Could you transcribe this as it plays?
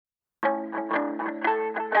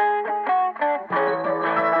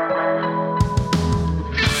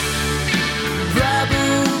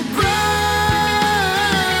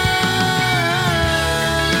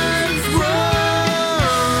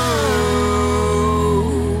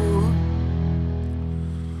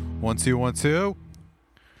1 2 1 2.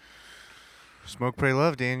 Smoke, pray,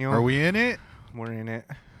 love, Daniel. Are we in it? We're in it.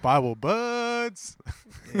 Bible buds.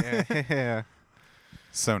 Yeah.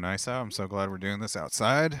 So nice out. I'm so glad we're doing this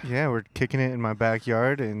outside. Yeah, we're kicking it in my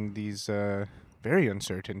backyard in these very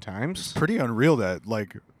uncertain times. Pretty unreal that,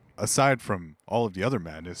 like, aside from all of the other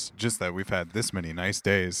madness, just that we've had this many nice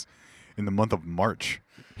days in the month of March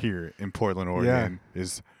here in Portland, Oregon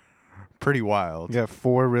is pretty wild. Yeah,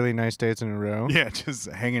 4 really nice days in a row. Yeah, just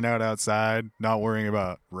hanging out outside, not worrying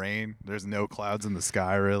about rain. There's no clouds in the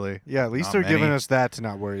sky, really. Yeah, at least Not they're many. giving us that to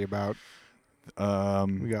not worry about.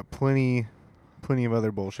 We got plenty of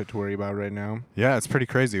other bullshit to worry about right now. Yeah, it's pretty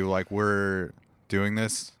crazy. Like, we're doing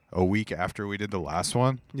this a week after we did the last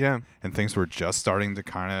one, Yeah. and things were just starting to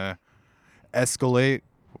kind of escalate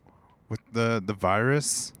with the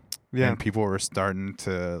virus. Yeah. And people were starting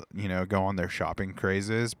to, go on their shopping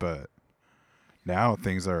crazes, but now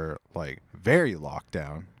things are, like, very locked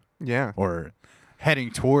down Yeah. or heading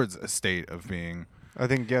towards a state of being I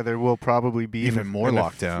think, there will probably be even more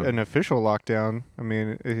lockdown. An official lockdown. I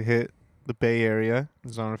mean, it hit the Bay Area.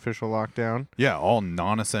 It's on official lockdown. Yeah, all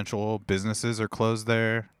non-essential businesses are closed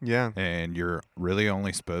there, Yeah. and you're really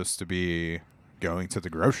only supposed to be going to the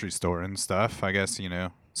grocery store and stuff. I guess,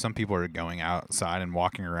 some people are going outside and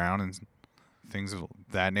walking around and things of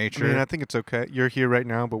that nature. I mean, I think it's okay. You're here right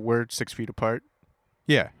now, but we're 6 feet apart.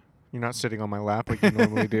 Yeah. You're not sitting on my lap like you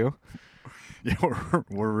normally do. Yeah,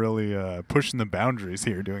 we're really pushing the boundaries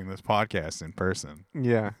here doing this podcast in person.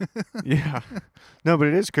 Yeah. Yeah. No, but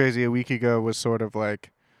it is crazy. A week ago was sort of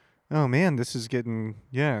like, oh man, this is getting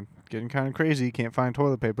kind of crazy. Can't find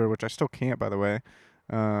toilet paper, which I still can't, by the way.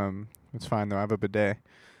 It's fine though. I have a bidet.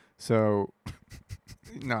 So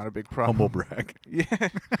not a big problem. Humble brag. Yeah.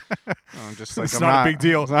 I'm just like, It's I'm not a big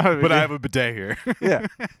deal, it's not a big but I deal. have a bidet here. Yeah.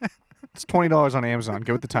 It's $20 on Amazon.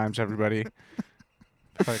 Go with the times, everybody.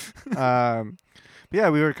 But yeah,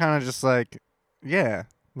 we were kind of just like,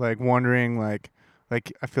 like wondering, like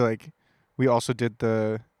I feel like we also did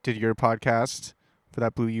your podcast for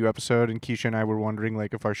that Blue U episode, and Keisha and I were wondering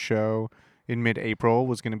like if our show in mid-April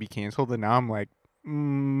was going to be canceled, and now I'm like,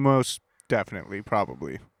 most definitely,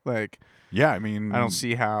 probably. Like, Yeah, I mean, I don't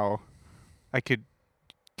see how I could.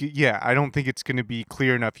 Yeah, I don't think it's going to be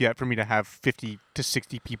clear enough yet for me to have 50 to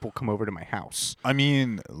 60 people come over to my house. I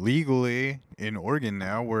mean, legally in Oregon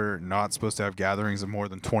now, we're not supposed to have gatherings of more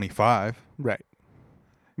than 25. Right.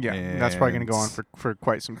 Yeah, and that's probably going to go on And- for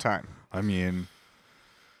quite some time. I mean,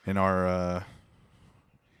 in our,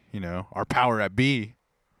 our power at B,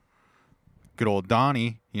 good old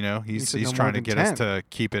Donnie, he's said no more trying to than get 10. us to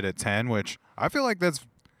keep it at 10, which I feel like that's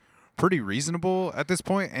pretty reasonable at this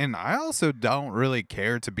point. And I also don't really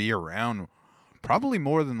care to be around probably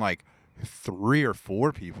more than like 3 or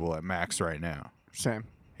 4 people at max right now. Same.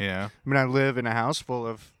 Yeah. I mean, I live in a house full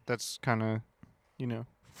of, that's kind of,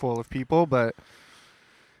 full of people, but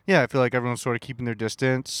yeah, I feel like everyone's sort of keeping their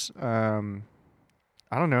distance. I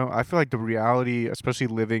don't know. I feel like the reality, especially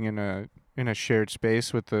living in a shared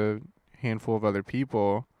space with a handful of other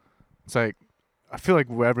people, it's like, I feel like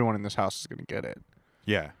everyone in this house is going to get it.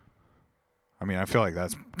 Yeah. I mean, I feel like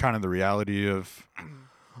that's kind of the reality of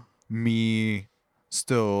me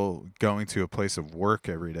still going to a place of work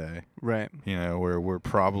every day, Right. where we're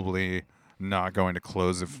probably not going to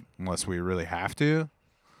close unless we really have to,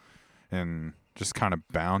 and just kind of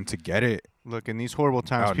bound to get it. Look, in these horrible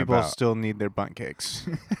times, Out and people about. still need their bundt cakes.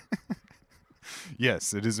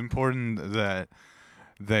 Yes, it is important that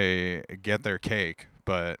they get their cake,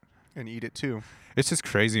 but And eat it too. it's just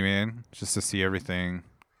crazy, man, just to see everything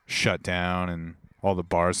shut down and all the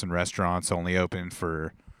bars and restaurants only open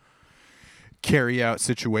for carry out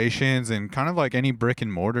situations, and kind of like any brick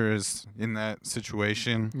and mortar is in that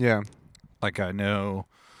situation. Yeah. Like, I know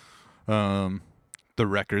the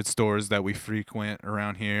record stores that we frequent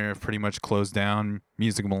around here have pretty much closed down.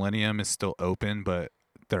 Music Millennium is still open, but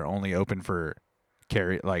they're only open for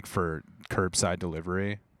for curbside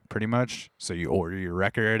delivery pretty much. So you order your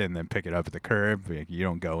record and then pick it up at the curb. You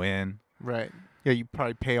don't go in. Right. Yeah, you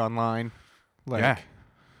probably pay online. Like, Yeah.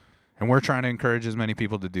 And we're trying to encourage as many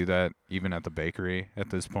people to do that, even at the bakery at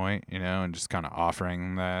this point, and just kind of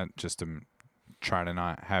offering that just to try to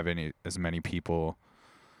not have as many people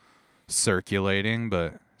circulating.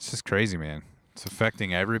 But it's just crazy, man. It's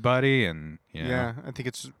affecting everybody, and Yeah, I think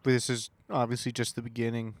this is obviously just the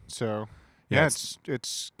beginning. So Yeah, yeah, it's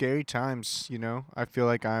scary times. I feel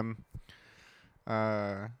like I'm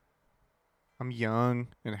young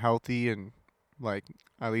and healthy and, like,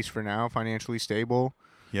 at least for now, financially stable.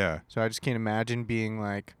 yeah, So I just can't imagine being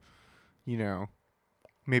like,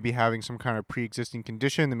 maybe having some kind of pre-existing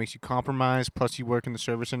condition that makes you compromised. Plus, you work in the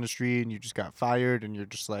service industry and you just got fired, and you're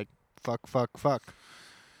just like fuck.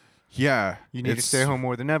 Yeah. You need to stay home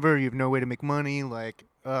more than ever. You have no way to make money. Like,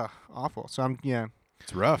 awful. So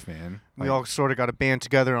It's rough, man. we all sort of got to band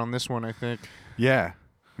together on this one, I think. Yeah.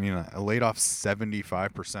 I mean, I laid off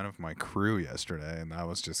 75% of my crew yesterday, and that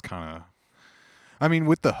was just kind of, I mean,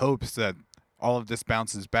 with the hopes that all of this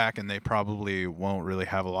bounces back and they probably won't really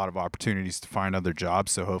have a lot of opportunities to find other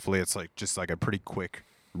jobs. So hopefully it's like just like a pretty quick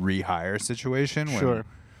rehire situation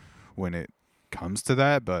when it comes to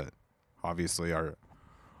that. But obviously our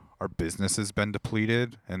business has been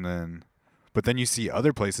depleted, but then you see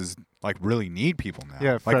other places like really need people now.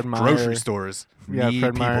 Yeah, like Fred Meyer, grocery stores need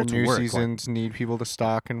Fred people Meyer, to New work. Seasons need people to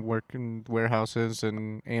stock and work in warehouses,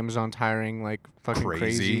 and Amazon's hiring like fucking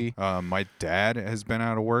crazy. My dad has been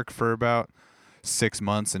out of work for about 6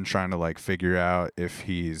 months and trying to like figure out if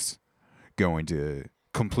he's going to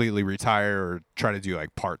completely retire or try to do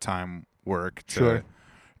like part-time work to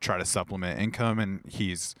try to supplement income, and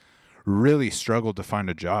he's really struggled to find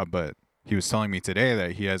a job. But he was telling me today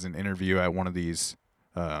that he has an interview at one of these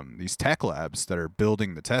tech labs that are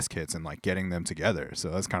building the test kits and like getting them together. So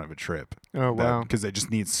that's kind of a trip. Oh wow! Because they just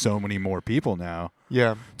need so many more people now.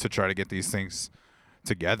 Yeah. To try to get these things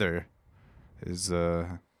together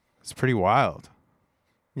it's pretty wild.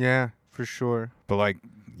 Yeah, for sure. But like,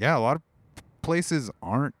 yeah, a lot of places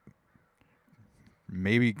aren't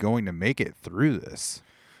maybe going to make it through this.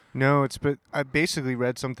 No, but I basically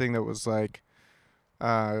read something that was like,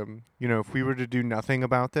 if we were to do nothing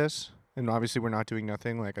about this, and obviously we're not doing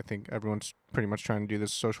nothing, like I think everyone's pretty much trying to do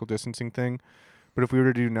this social distancing thing, but if we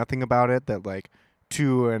were to do nothing about it, that like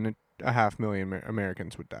 2.5 million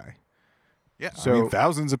Americans would die. Yeah, so I mean,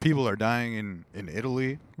 thousands of people are dying in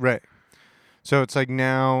Italy. Right. So it's like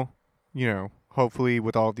now, hopefully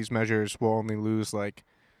with all of these measures, we'll only lose like,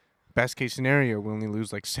 best case scenario, we'll only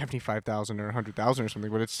lose like 75,000 or 100,000 or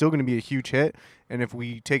something, but it's still going to be a huge hit. And if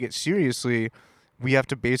we take it seriously, we have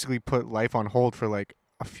to basically put life on hold for like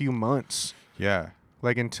a few months. Yeah.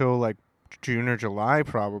 Like until like June or July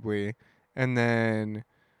probably. And then,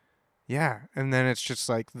 it's just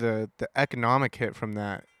like the economic hit from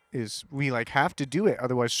that is we like have to do it.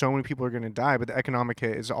 Otherwise, so many people are going to die. But the economic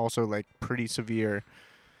hit is also like pretty severe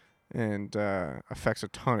and affects a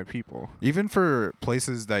ton of people. Even for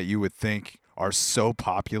places that you would think are so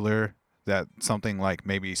popular that something like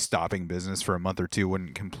maybe stopping business for a month or two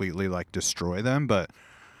wouldn't completely like destroy them. But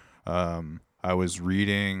I was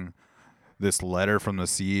reading this letter from the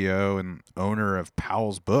CEO and owner of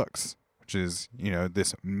Powell's Books, which is,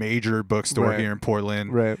 this major bookstore here in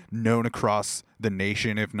Portland, known across the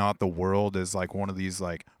nation, if not the world, as like one of these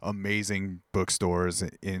like amazing bookstores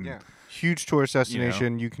in huge tourist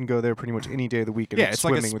destination. You can go there pretty much any day of the week. And it's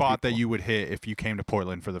like a spot that you would hit if you came to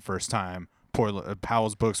Portland for the first time.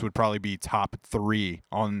 Powell's Books would probably be top 3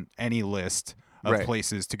 on any list of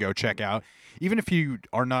places to go check out. Even if you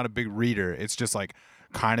are not a big reader, it's just like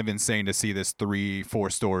kind of insane to see this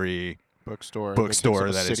 3-4 story bookstore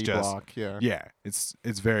that is just block.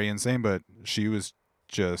 It's very insane. But she was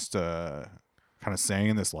just kind of saying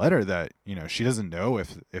in this letter that she doesn't know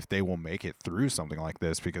if they will make it through something like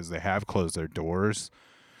this because they have closed their doors.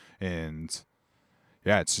 And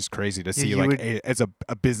it's just crazy to see as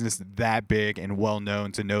a business that big and well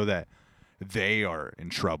known to know that they are in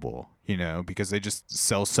trouble, because they just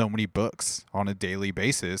sell so many books on a daily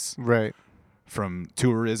basis, right? From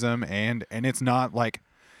tourism and it's not like.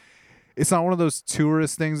 It's not one of those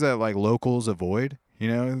tourist things that like locals avoid,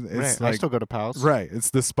 It's like, I still go to Powell's. Right. It's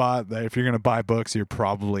the spot that if you're going to buy books, you're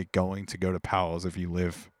probably going to go to Powell's if you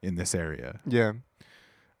live in this area. Yeah.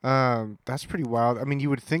 That's pretty wild. I mean, you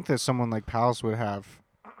would think that someone like Powell's would have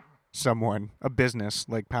a business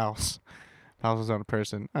like Powell's. Powell's is not a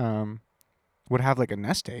person. Would have like a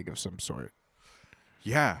nest egg of some sort.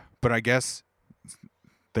 Yeah. But I guess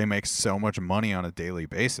they make so much money on a daily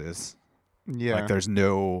basis. Yeah. Like there's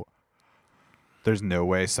no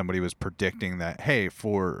way somebody was predicting that, hey,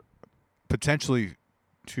 for potentially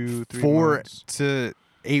 2-3 4 months. to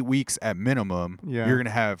 8 weeks at minimum, you're going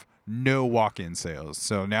to have no walk-in sales.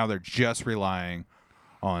 So now they're just relying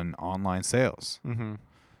on online sales. Mm-hmm.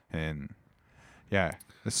 And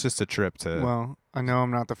it's just a trip to... Well, I know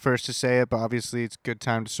I'm not the first to say it, but obviously it's a good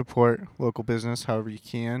time to support local business however you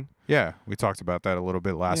can. Yeah, we talked about that a little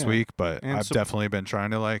bit last week, but I've definitely been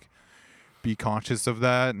trying to like be conscious of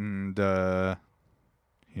that. And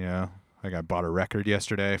like I bought a record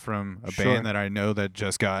yesterday from a band that I know that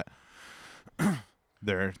just got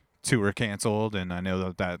their tour canceled, and I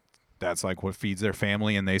know that's like what feeds their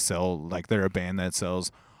family, and they're a band that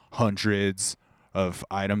sells hundreds of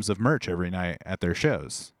items of merch every night at their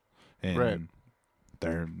shows, and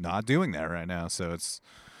they're not doing that right now. So it's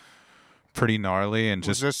pretty gnarly and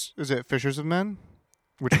just Is it Fishers of Men?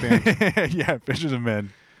 Which band? yeah, Fishes of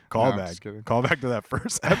Men. No, I'm just kidding. Call back to that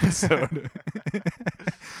first episode.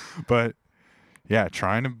 But yeah,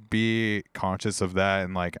 trying to be conscious of that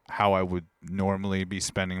and like how I would normally be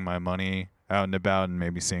spending my money out and about, and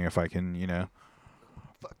maybe seeing if I can,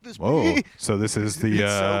 Fuck this Whoa! bee. So this is the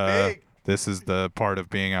It's so big. this is the part of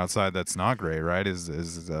being outside that's not great, right? Is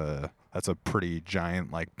that's a pretty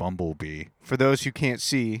giant like bumblebee, For those who can't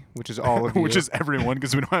see, which is all of you, which is everyone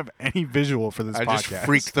because we don't have any visual for this I podcast. just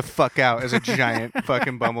freaked the fuck out as a giant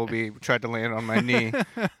fucking bumblebee tried to land on my knee.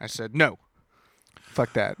 I said no.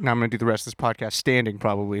 Fuck that. Now I'm gonna do the rest of this podcast standing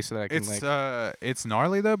probably so that I can It's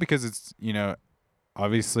gnarly though because it's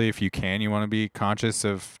obviously if you can you want to be conscious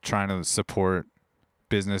of trying to support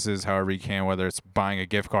businesses however you can, whether it's buying a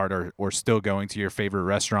gift card or still going to your favorite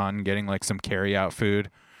restaurant and getting like some carry out food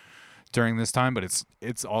during this time. But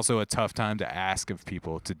it's also a tough time to ask of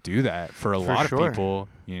people to do that for a lot sure. of people.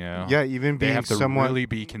 yeah, even They being have to somewhat really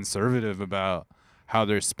be conservative about how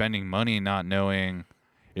they're spending money, not knowing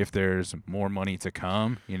if there's more money to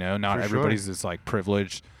come. Not For everybody's sure. as like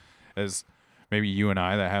privileged as maybe you and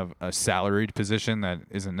I that have a salaried position that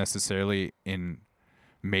isn't necessarily in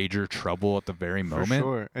major trouble at the very For moment.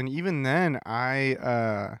 sure. And even then,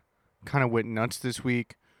 I kind of went nuts this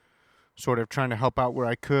week, sort of trying to help out where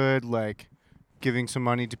I could, like giving some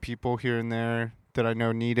money to people here and there that I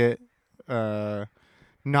know need it.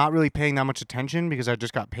 Not really paying that much attention because I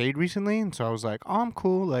just got paid recently. And so I was like, oh, I'm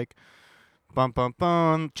cool. Like, bum, bum,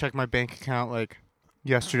 bum. Check my bank account like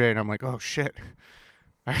yesterday. And I'm like, oh, shit.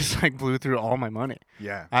 I just like blew through all my money.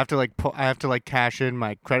 Yeah. I have to like cash in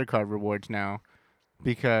my credit card rewards now.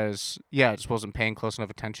 Because, I just wasn't paying close enough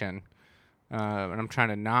attention. And I'm trying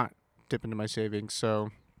to not dip into my savings. So,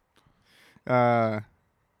 it's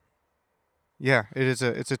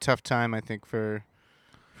a tough time, I think, for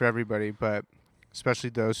everybody. But especially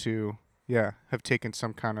those who, have taken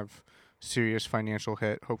some kind of serious financial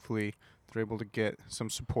hit. Hopefully, they're able to get some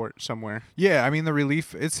support somewhere. Yeah, I mean the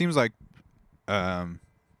relief. It seems like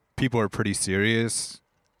people are pretty serious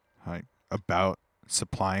about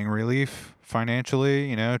supplying relief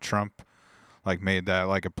financially. Trump like made that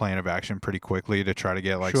like a plan of action pretty quickly to try to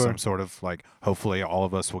get like Sure. some sort of like hopefully all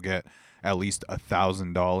of us will get at least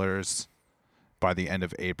 $1,000 by the end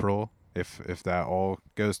of April if that all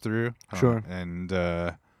goes through. Sure. And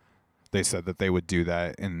they said that they would do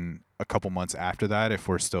that in a couple months after that if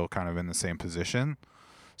we're still kind of in the same position.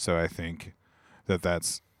 So I think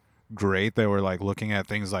that's great. They were like looking at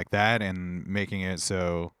things like that and making it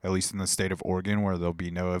so at least in the state of Oregon where there'll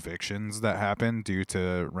be no evictions that happen due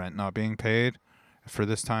to rent not being paid for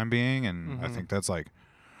this time being. And I think that's like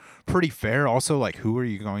pretty fair. Also, like who are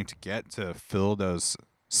you going to get to fill those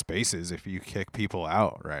spaces if you kick people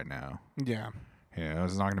out right now? Yeah.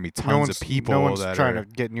 There's not going to be tons of people No one's that trying are,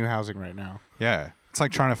 to get new housing right now. yeah, it's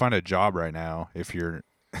like trying to find a job right now if you're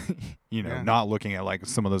Yeah. not looking at like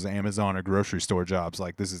some of those Amazon or grocery store jobs.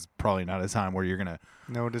 Like this is probably not a time where you're gonna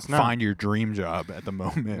No, it is not. find your dream job at the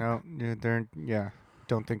moment. No,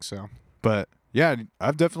 don't think so. But yeah,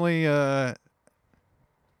 I've definitely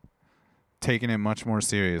taken it much more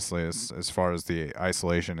seriously as far as the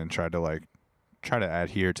isolation and tried to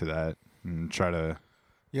adhere to that and try to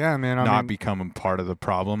Yeah, man. I not mean, become a part of the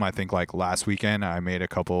problem. I think like last weekend I made a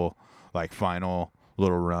couple like final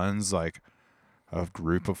little runs, like a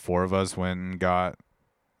group of 4 of us went and got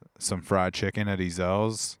some fried chicken at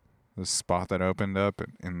Ezel's, the spot that opened up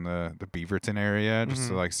in the Beaverton area, just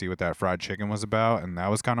to like see what that fried chicken was about. And that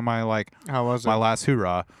was kind of my like how was my it? last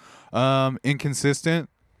hoorah. Inconsistent.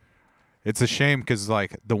 It's a shame because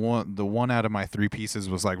like the one out of my 3 pieces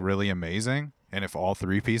was like really amazing. And if all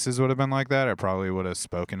 3 pieces would have been like that, I probably would have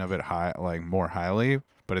spoken of it more highly.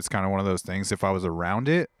 But it's kind of one of those things. If I was around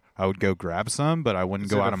it, I would go grab some, but I wouldn't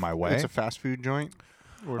go out of my way. It's a fast food joint.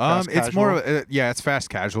 Or fast It's more casual? of it's fast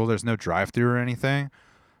casual. There's no drive-through or anything.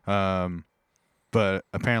 But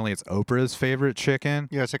apparently it's Oprah's favorite chicken.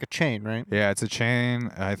 Yeah, it's like a chain, right? Yeah, it's a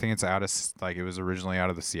chain. I think it's out of it was originally out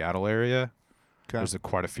of the Seattle area. Okay. There's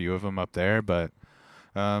quite a few of them up there, but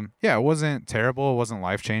it wasn't terrible. It wasn't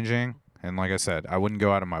life-changing. And like I said, I wouldn't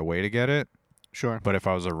go out of my way to get it. Sure. But if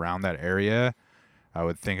I was around that area, I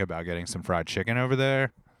would think about getting some fried chicken over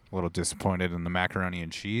there. A little disappointed in the macaroni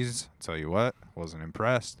and cheese. Tell you what, wasn't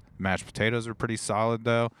impressed. Mashed potatoes were pretty solid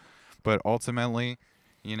though. But ultimately,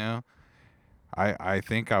 I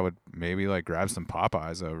think I would maybe like grab some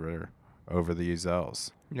Popeyes over over the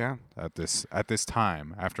Uzels Yeah. at this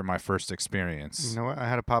time after my first experience. You know what? I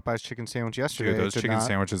had a Popeyes chicken sandwich yesterday. Dude, those It did chicken not-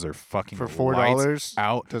 sandwiches are fucking for lights $4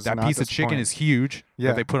 out. does That not piece of chicken disappoint. is huge Yeah.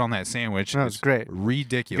 that they put on that sandwich. No, it's great.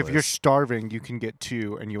 Ridiculous. If you're starving, you can get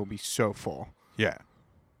 2 and you'll be so full. Yeah.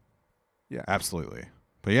 Yeah. Absolutely.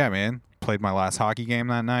 But yeah, man, played my last hockey game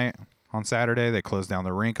that night on Saturday. They closed down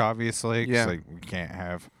the rink, obviously, because Yeah. we can't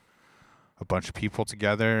have a bunch of people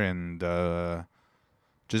together, and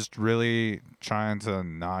just really trying to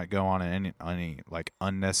not go on any like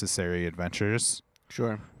unnecessary adventures.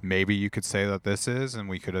 Sure. Maybe you could say that this is, and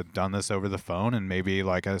we could have done this over the phone, and maybe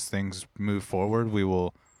like as things move forward, we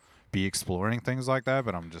will be exploring things like that.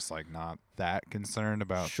 But I'm just like not that concerned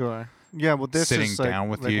about. Sure. Yeah, well, this sitting is like, down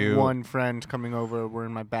with like you. one friend coming over. We're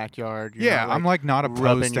in my backyard. You're Yeah, not, I'm like not rubbing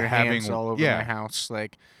opposed to your having hands all over my house.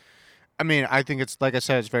 Like, I mean, I think it's like I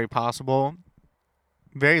said, it's very possible,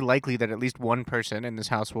 very likely that at least one person in this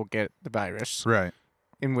house will get the virus. Right.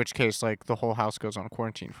 In which case, like the whole house goes on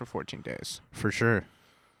quarantine for 14 days. For sure.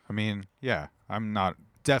 I mean, yeah, I'm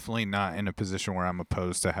definitely not in a position where I'm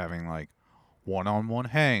opposed to having like one-on-one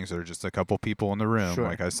hangs or just a couple people in the room. Sure.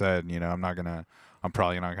 Like I said, I'm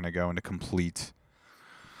probably not gonna go into complete.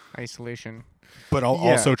 Isolation. But I'll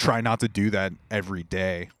Yeah. also try not to do that every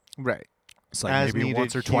day. Right. It's like As maybe needed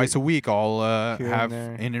once or here- twice a week I'll here and have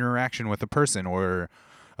there. an interaction with a person, or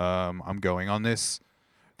I'm going on this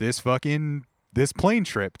plane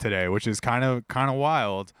trip today, which is kind of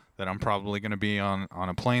wild that I'm probably going to be on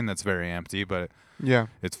a plane that's very empty, but Yeah.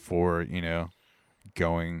 it's for,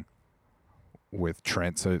 going with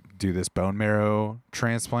Trent to do this bone marrow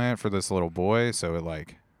transplant for this little boy, so it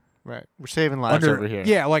like Right. We're saving lives over here.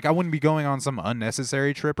 yeah, like I wouldn't be going on some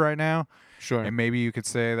unnecessary trip right now. Sure. And maybe you could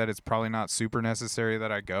say that it's probably not super necessary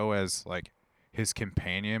that I go as like his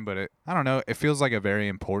companion, but I don't know, it feels like a very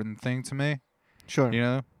important thing to me. Sure.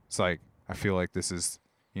 It's like I feel like this is,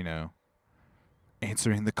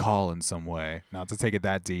 answering the call in some way. Not to take it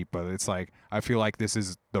that deep, but it's like I feel like this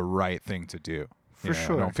is the right thing to do. For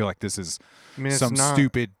sure. I don't feel like this is I mean, it's some not,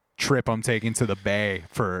 stupid trip I'm taking to the Bay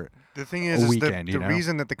for. The thing is, weekend, the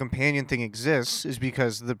reason that the companion thing exists is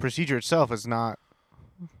because the procedure itself is not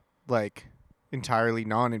like entirely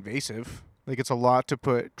non-invasive. Like it's a lot to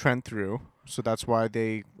put Trent through, so that's why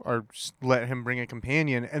they let him bring a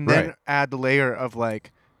companion, and then Right. add the layer of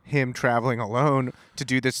like him traveling alone to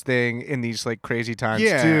do this thing in these like crazy times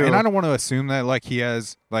Yeah, too. and I don't want to assume that like he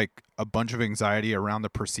has like a bunch of anxiety around the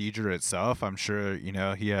procedure itself. I'm sure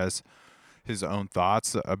he has his own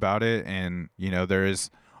thoughts about it, and there is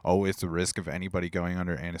always the risk of anybody going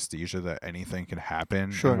under anesthesia that anything could happen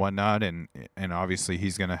Sure. and whatnot, and obviously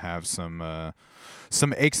he's gonna have some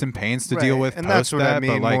aches and pains to deal with and post that's what that. I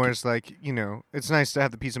mean but like, more is like it's nice to have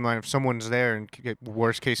the peace of mind if someone's there and could get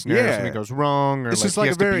worst case scenario, Yeah. something goes wrong, or It's like just he like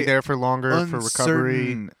has a to be very there for longer for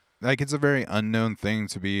recovery. uncertain- Like it's a very unknown thing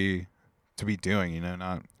to be doing.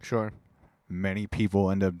 Not Sure. many people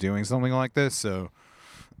end up doing something like this, so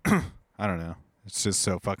I don't know. It's just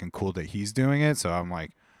so fucking cool that he's doing it. So I'm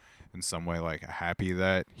like, in some way, like happy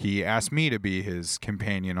that he asked me to be his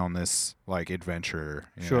companion on this like adventure.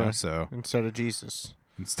 You Sure. know? So Instead of Jesus.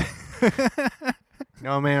 instead,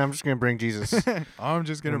 No, man, I'm just gonna bring Jesus in I'm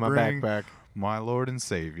just gonna my bring backpack. my Lord and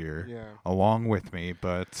Savior Yeah. along with me.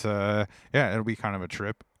 But yeah, it'll be kind of a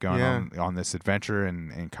trip going Yeah. on this adventure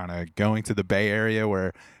and kind of going to the Bay Area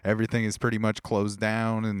where everything is pretty much closed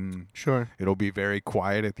down, and Sure. it'll be very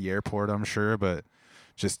quiet at the airport, I'm sure. But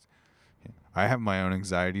just I have my own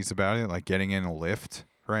anxieties about it, like getting in a Lyft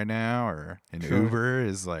right now or an Sure. Uber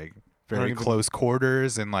is like very even- close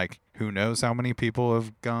quarters, and like who knows how many people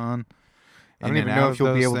have gone. I don't in and even know out if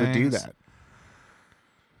you'll be those able to do things. that.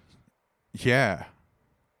 Yeah.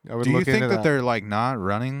 I would Do you look think into that they're like not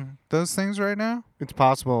running those things right now? It's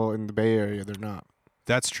possible in the Bay Area they're not.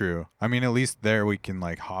 That's true. I mean, at least there we can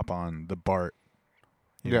like hop on the BART,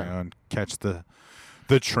 you Yeah. know, and catch the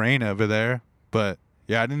train over there. But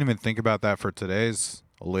yeah, I didn't even think about that for today's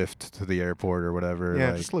lift to the airport or whatever. Yeah,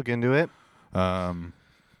 like, just look into it.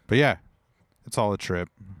 but yeah, it's all a trip.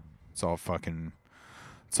 It's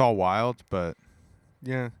all wild, but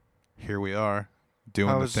Yeah. here we are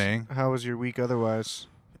doing the thing. How was your week otherwise?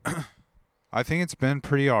 I think it's been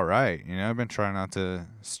pretty all right. You know, I've been trying not to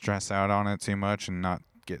stress out on it too much and not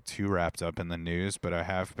get too wrapped up in the news, but I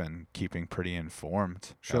have been keeping pretty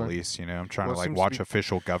informed. Sure. At least, you know, I'm trying Well, to it like seems to watch be-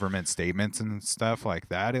 official government statements and stuff like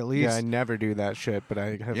that. At Yeah, I least, never do that shit, but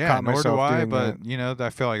I have yeah, caught nor myself do I. doing But that. you know, I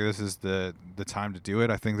feel like this is the time to do it.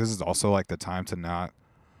 I think this is also like the time to not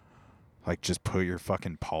like just put your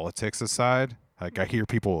fucking politics aside. Like I hear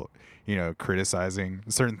people, you know, criticizing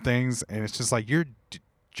certain things, and it's just like you're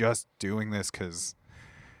just doing this because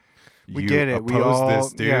We you get it. We oppose all-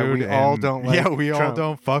 this dude. yeah, we all and- don't yeah, like we all Trump.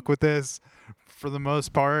 don't fuck with this for the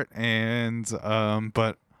most part. And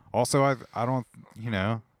but also I don't,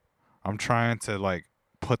 I'm trying to like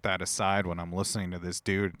put that aside when I'm listening to this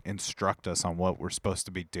dude instruct us on what we're supposed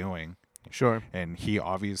to be doing. Sure. And he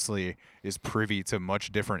obviously is privy to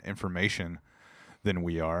much different information than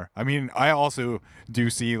we are. I mean, I also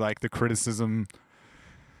do see like the criticism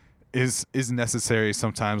is necessary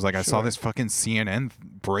sometimes. Like I saw Sure. this fucking CNN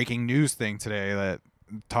breaking news thing today that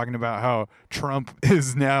talking about how Trump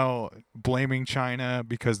is now blaming China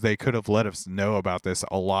because they could have let us know about this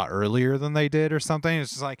a lot earlier than they did or something.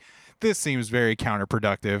 It's just like, this seems very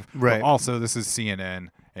counterproductive. Right. But also, this is CNN,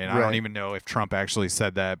 and I don't Right. even know if Trump actually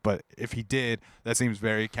said that, but if he did, that seems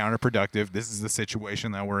very counterproductive. This is the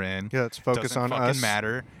situation that we're in. Yeah, let's focus Doesn't on fucking us.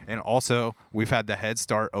 matter. And also, we've had the head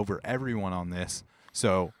start over everyone on this.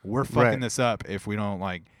 So we're fucking Right. this up if we don't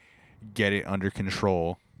like get it under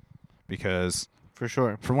control. Because For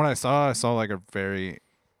sure. from what I saw like a very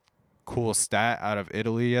cool stat out of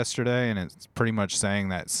Italy yesterday, and it's pretty much saying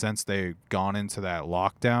that since they've gone into that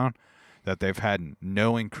lockdown, that they've had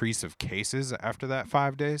no increase of cases after that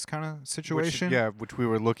 5 days kind of situation. Which we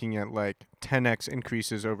were looking at like 10x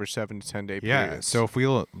increases over 7 to 10 day Yeah, periods. so if we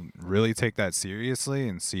really take that seriously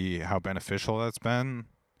and see how beneficial that's been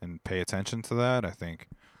and pay attention to that, I think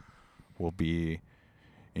we'll be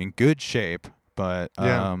in good shape. But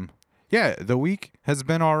Yeah. the week has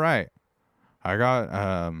been all right. I got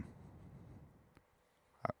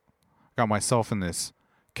myself in this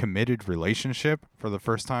committed relationship for the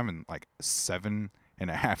first time in like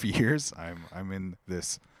 7.5 years. I'm in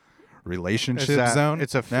this relationship zone.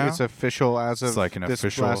 It's now. it's official as It's of like an this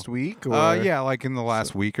official- last week. Or? Yeah, like in the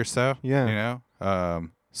last week or so. Yeah.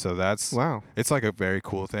 So that's Wow. it's like a very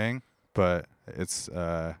cool thing, but it's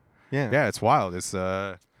Yeah. it's wild. It's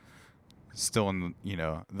still in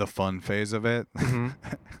the fun phase of it. Mhm.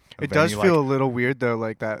 Of It does any, feel like- a little weird though,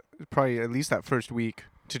 like that. Probably at least that first week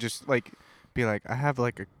to just like be like, I have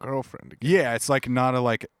like a girlfriend. Again. yeah, it's like not a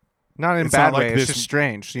like Not in a It's bad not like way. this- It's just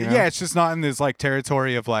strange. You know? yeah, it's just not in this like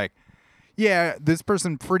territory of like, yeah, this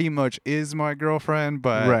person pretty much is my girlfriend,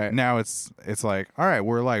 but Right. now it's like, all right,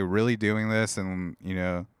 we're like really doing this and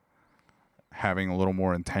having a little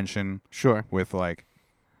more intention Sure. with like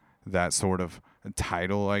that sort of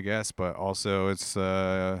title, I guess, but also it's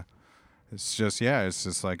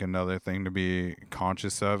just like another thing to be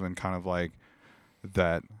conscious of and kind of like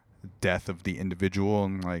that death of the individual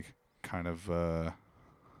and like kind of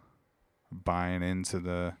buying into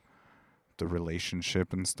the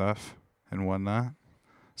relationship and stuff and whatnot.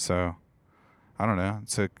 So I don't know.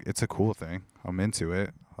 It's a cool thing. I'm into it.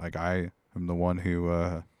 Like I am the one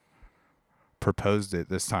who proposed it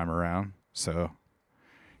this time around. So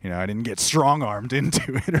I didn't get strong armed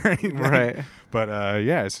into it or anything. Right. But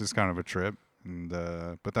it's just kind of a trip. And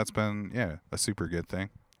but that's been a super good thing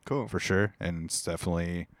Cool. for sure. And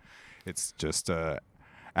it's just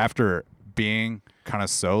after being kind of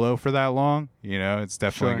solo for that long, it's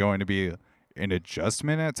definitely Sure. going to be an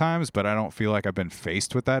adjustment at times, but I don't feel like I've been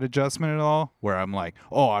faced with that adjustment at all where I'm like,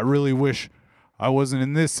 oh, I really wish I wasn't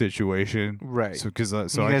in this situation. Right. So because You I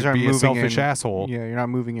guys could aren't be a moving selfish in- asshole. Yeah, you're not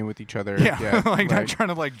moving in with each other. Yeah, yet, like not right. trying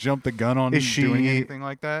to like jump the gun on Is doing she- anything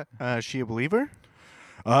like that. Is she a believer?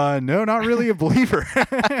 No, not really a believer.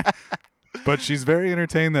 But she's very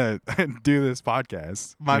entertained that I do this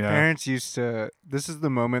podcast. My you know? parents used to. This is the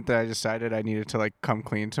moment that I decided I needed to like come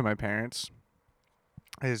clean to my parents.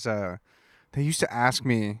 Is they used to ask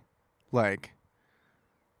me, like,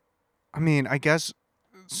 I mean, I guess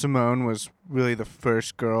Simone was really the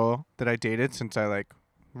first girl that I dated since I like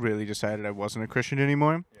really decided I wasn't a Christian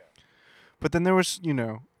anymore. Yeah. But then there was,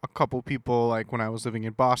 a couple people like when I was living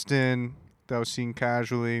in Boston that I was seeing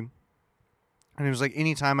casually. And it was like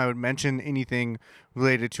anytime I would mention anything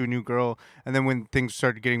related to a new girl, and then when things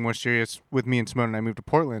started getting more serious with me and Simone and I moved to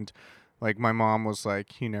Portland, like my mom was like,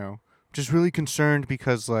 just really concerned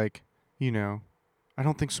because like, I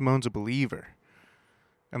don't think Simone's a believer.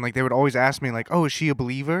 And like they would always ask me like, oh, is she a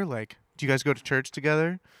believer? Like, do you guys go to church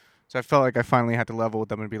together? So I felt like I finally had to level with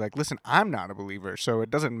them and be like, listen, I'm not a believer, so it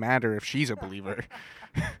doesn't matter if she's a believer.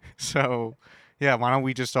 So yeah, why don't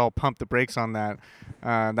we just all pump the brakes on that?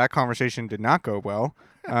 That conversation did not go well.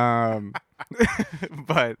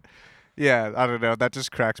 But yeah, I don't know. That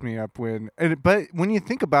just cracks me up but when you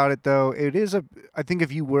think about it though, I think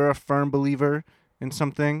if you were a firm believer in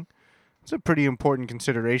something, it's a pretty important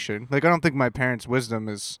consideration. Like I don't think my parents' wisdom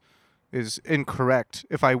is incorrect.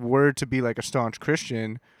 If I were to be like a staunch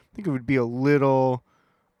Christian, I think it would be a little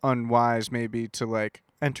unwise maybe to like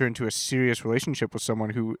enter into a serious relationship with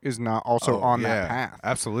someone who is not also on that path.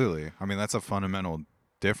 Absolutely. I mean, that's a fundamental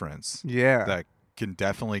difference Yeah. that can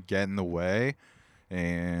definitely get in the way.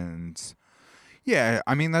 And yeah,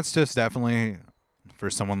 I mean, that's just definitely for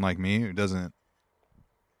someone like me who doesn't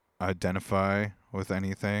identify with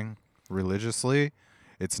anything religiously.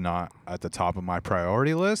 It's not at the top of my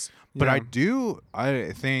priority list, but Yeah.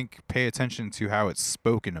 I think, pay attention to how it's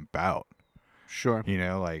spoken about. Sure. You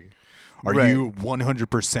know, like, are Right. you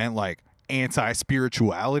 100% like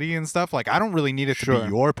anti-spirituality and stuff? Like, I don't really need it to Sure. be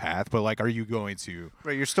your path, but like, are you going to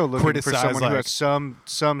Right. You're still looking for criticize, someone who like- has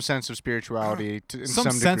some sense of spirituality, in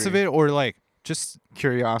some sense of degree. it, or like just,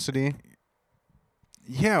 Curiosity.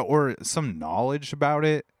 yeah, or some knowledge about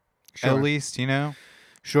it, Sure. at least, you know?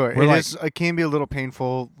 Sure. We're like- It can be a little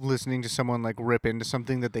painful listening to someone like rip into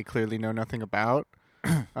something that they clearly know nothing about.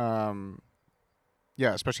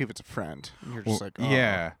 Yeah, especially if it's a friend. And you're just Well, like, oh.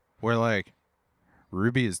 yeah, where like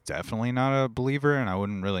Ruby is definitely not a believer, and I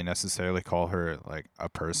wouldn't really necessarily call her like a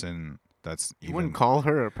person that's You even wouldn't call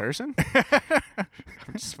her a person?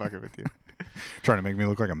 I'm just fucking with you. trying to make me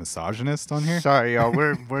look like a misogynist on here. Sorry, y'all.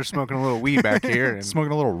 We're smoking a little weed back here and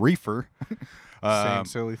Smoking a little reefer. saying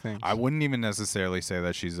silly things. I wouldn't even necessarily say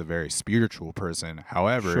that she's a very spiritual person.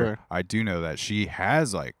 However, Sure. I do know that she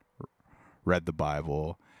has like read the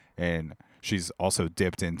Bible, and she's also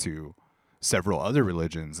dipped into several other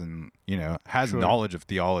religions, and you know, has Sure. knowledge of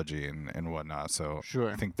theology and whatnot. So Sure.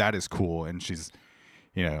 I think that is cool. And she's,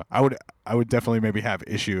 you know, I would definitely maybe have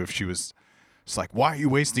issue if she was just like, why are you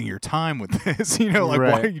wasting your time with this? You know, like, why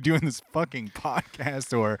Right. are you doing this fucking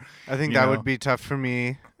podcast? Or I think you that know. would be tough for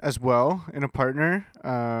me as well in a partner.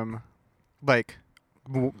 Like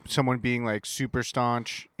someone being like super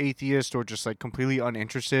staunch atheist or just like completely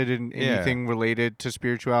uninterested in Yeah. anything related to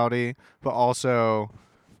spirituality, but also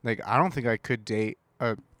like I don't think I could date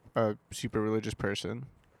a super religious person.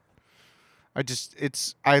 I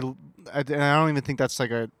don't even think that's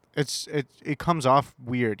like it comes off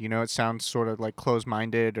weird, you know. It sounds sort of like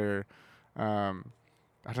closed-minded or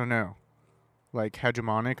I don't know, like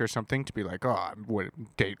hegemonic or something, to be like, oh, I would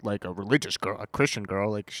date like a religious girl, a Christian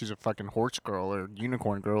girl, like she's a fucking horse girl or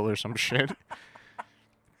unicorn girl or some shit.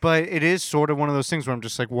 But it is sort of one of those things where I'm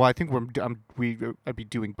just like, well, I think I'd be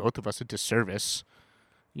doing both of us a disservice,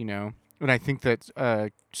 you know. And I think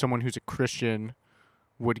that someone who's a Christian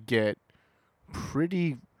would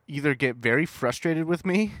either get very frustrated with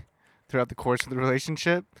me throughout the course of the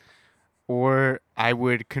relationship, or I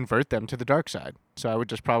would convert them to the dark side. So I would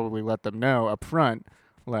just probably let them know up front,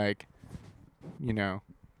 like, you know,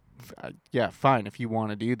 yeah, fine if you want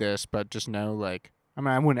to do this, but just know, like, I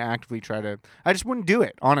mean, I wouldn't actively I just wouldn't do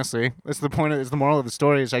it, honestly. That's the point, it's the moral of the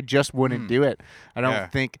story is I just wouldn't do it. I don't Yeah.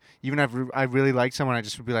 think, even if I really like someone, I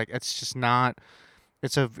just would be like, it's just not,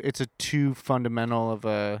 it's a too fundamental of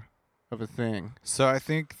a thing. So I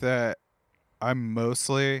think that I'm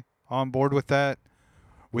mostly on board with that,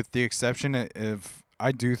 with the exception of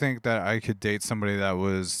I do think that I could date somebody that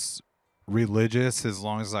was religious as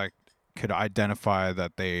long as I could identify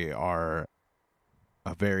that they are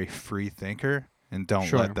a very free thinker and don't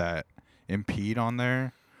Sure. let that impede on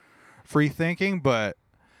their free thinking. But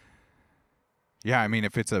yeah, I mean,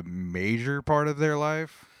 if it's a major part of their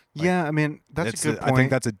life, like, Yeah, I mean, that's a good point. I think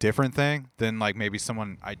that's a different thing than like maybe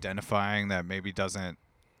someone identifying that maybe doesn't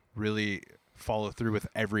really follow through with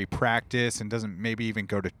every practice and doesn't maybe even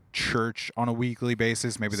go to church on a weekly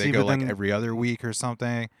basis. Maybe they See, go but like then- every other week or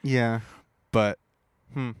something. Yeah. But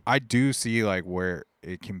Hmm. I do see like where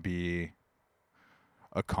it can be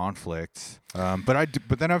a conflict. But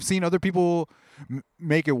then I've seen other people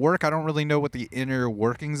make it work. I don't really know what the inner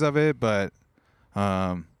workings of it, but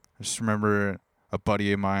I just remember a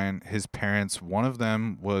buddy of mine, his parents, one of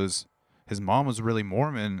them was, his mom was really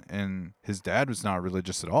Mormon and his dad was not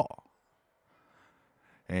religious at all.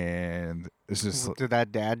 And it's just, Did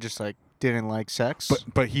that dad just like didn't like sex?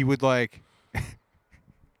 but he would like,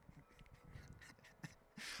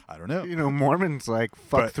 I don't know. you know, Mormons like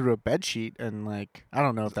fuck But- through a bed sheet and like I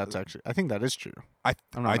don't know if that's actually. I think that is true. I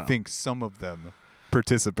don't I know. think some of them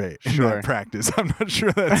participate in Sure. that practice. I'm not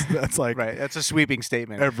sure that's like Right, that's a sweeping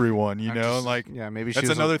statement. everyone, you I'm know, just- like yeah, maybe that's she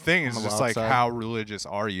was another on thing. It's the just wild like, side. how religious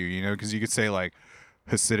are you? You know, because you could say like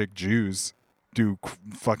Hasidic Jews do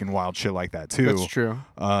fucking wild shit like that too. That's true.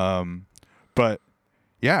 But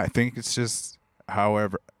yeah, I think it's just,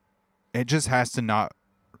 however, it just has to not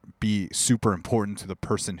be super important to the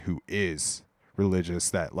person who is religious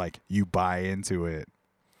that like you buy into it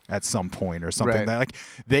at some point or something. Right. That like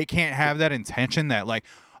they can't have that intention that like,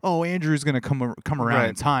 oh, Andrew's gonna come around Right.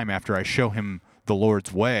 in time after I show him the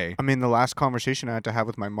Lord's way. I mean, the last conversation I had to have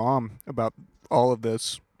with my mom about all of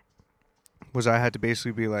this was I had to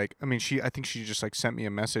basically be like, I mean, I think she just like sent me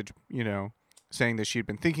a message, you know, saying that she'd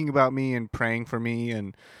been thinking about me and praying for me,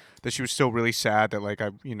 and that she was still really sad that like I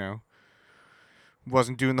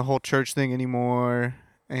wasn't doing the whole church thing anymore,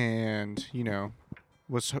 and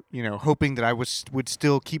was hoping that I would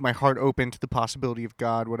still keep my heart open to the possibility of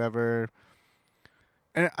God, whatever.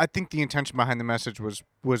 And I think the intention behind the message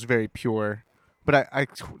was very pure, but I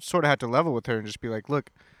sort of had to level with her and just be like,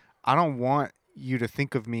 look, I don't want you to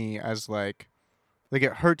think of me as like it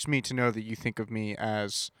hurts me to know that you think of me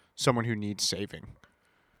as someone who needs saving.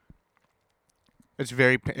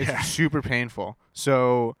 It's super painful.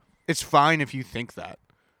 So it's fine if you think that,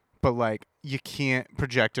 but like you can't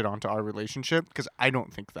project it onto our relationship because I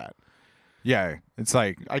don't think that. Yeah, it's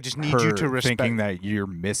like I just need you to respect thinking that you're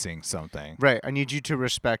missing something. Right. I need you to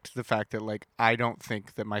respect the fact that like I don't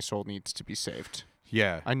think that my soul needs to be saved.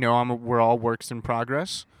 Yeah. I know we're all works in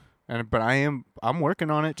progress, but I'm working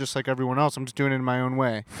on it just like everyone else. I'm just doing it in my own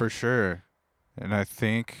way. For sure. And I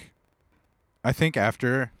think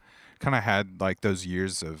after kind of had like those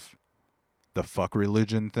years of the fuck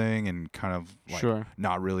religion thing and kind of like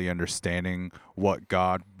not really understanding what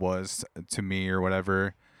God was to me or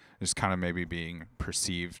whatever, just kind of maybe being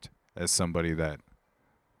perceived as somebody that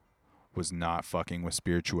was not fucking with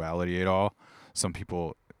spirituality at all. Some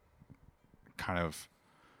people kind of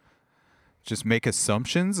just make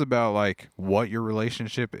assumptions about like what your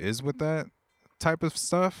relationship is with that type of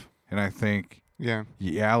stuff. And I think,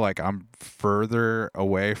 like I'm further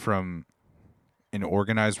away from an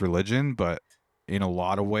organized religion, but in a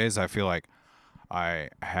lot of ways, I feel like I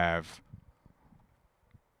have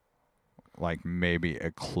like maybe a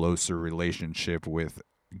closer relationship with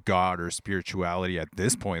God or spirituality at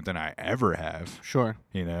this point than I ever have. Sure.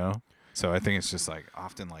 So I think it's just like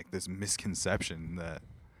often like this misconception that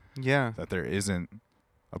there isn't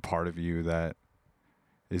a part of you that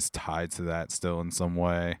is tied to that still in some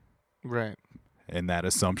way. Right. And that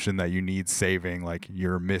assumption that you need saving, like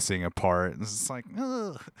you're missing a part. It's just like,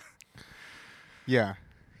 ugh. Yeah.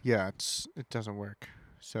 Yeah, it doesn't work.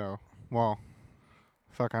 So, well,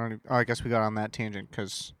 fuck, I guess we got on that tangent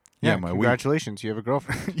because, congratulations, you have a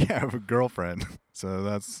girlfriend. Yeah, I have a girlfriend. So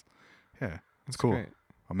that's cool. Great.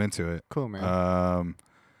 I'm into it. Cool, man.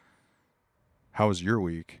 How was your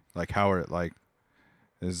week? Like, how are it like?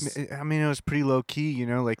 I mean, it was pretty low key,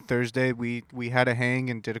 like Thursday we had a hang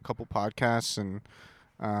and did a couple podcasts, and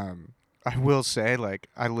I will say, like,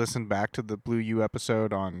 I listened back to the Blue U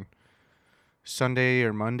episode on Sunday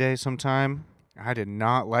or Monday sometime. I did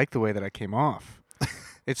not like the way that I came off.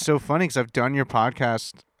 It's so funny because I've done your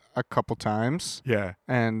podcast a couple times. Yeah.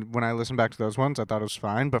 And when I listened back to those ones, I thought it was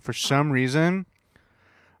fine. But for some reason,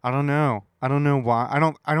 I don't know. I don't know why.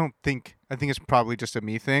 I think it's probably just a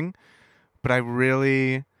me thing. But I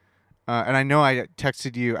really, and I know I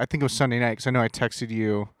texted you, I think it was Sunday night, because I know I texted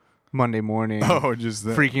you Monday morning. Oh, just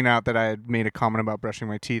that. Freaking out that I had made a comment about brushing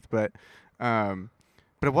my teeth. But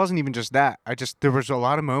it wasn't even just that. There was a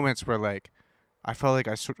lot of moments where, like, I felt like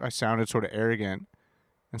I sounded sort of arrogant.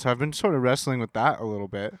 And so I've been sort of wrestling with that a little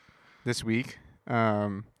bit this week.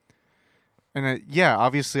 Obviously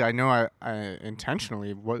I know I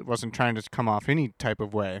intentionally wasn't trying to come off any type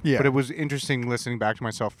of way. Yeah. But it was interesting listening back to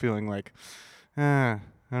myself feeling like, I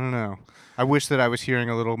don't know. I wish that I was hearing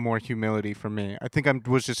a little more humility from me. I think I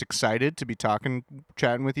was just excited to be chatting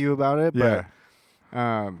with you about it. Yeah.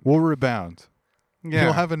 But we'll rebound. Yeah.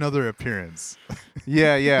 You'll have another appearance.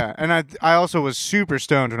 Yeah. And I also was super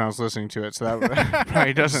stoned when I was listening to it, so that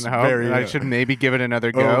probably doesn't help. I should maybe give it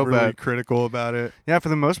another go. Really critical about it. Yeah, for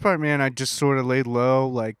the most part, man, I just sort of laid low,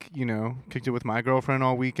 like, kicked it with my girlfriend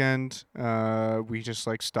all weekend. We just,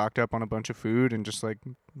 like, stocked up on a bunch of food and just, like,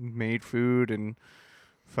 made food and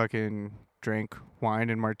fucking drank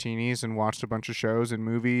wine and martinis and watched a bunch of shows and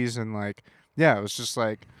movies. And, like, yeah, it was just,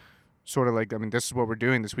 like, sort of like, I mean, this is what we're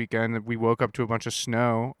doing this weekend. We woke up to a bunch of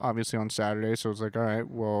snow, obviously, on Saturday. So it was like, all right,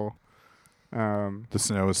 well. The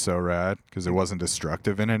snow was so rad because it wasn't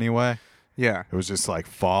destructive in any way. Yeah. It was just like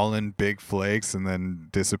falling big flakes and then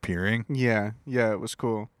disappearing. Yeah, it was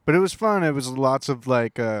cool. But it was fun. It was lots of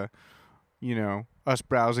like, us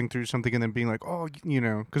browsing through something and then being like, oh,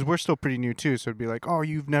 because we're still pretty new too. So it'd be like, oh,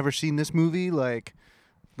 you've never seen this movie? Like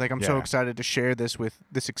I'm so excited to share this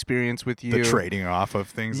experience with you. The trading off of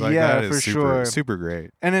things like that is super great.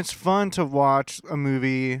 And it's fun to watch a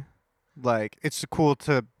movie. Like, it's cool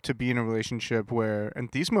to be in a relationship where, and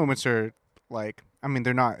these moments are like, I mean,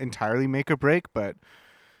 they're not entirely make or break, but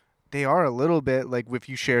they are a little bit like if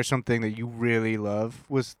you share something that you really love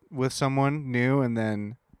with someone new, and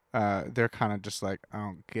then they're kind of just like, I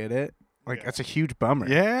don't get it. Like, That's a huge bummer.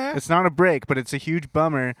 Yeah. It's not a break, but it's a huge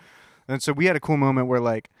bummer. And so we had a cool moment where,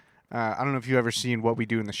 like, I don't know if you've ever seen What We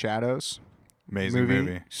Do in the Shadows Amazing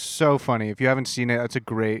movie. So funny. If you haven't seen it, that's a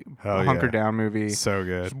great Hell hunker yeah. down movie. So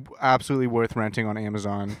It's good. absolutely worth renting on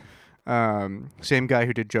Amazon. Same guy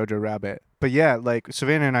who did Jojo Rabbit. But yeah, like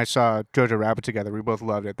Savannah and I saw Jojo Rabbit together. We both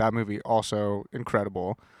loved it. That movie also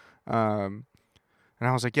incredible. And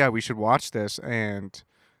I was like, yeah, we should watch this. And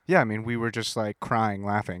yeah, I mean, we were just like crying,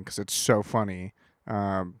 laughing because it's so funny.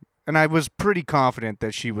 And I was pretty confident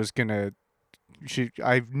that she was gonna.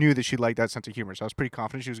 I knew that she liked that sense of humor, so I was pretty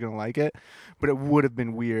confident she was gonna like it. But it would have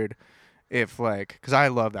been weird if like, because I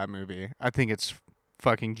love that movie. I think it's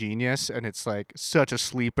fucking genius, and it's like such a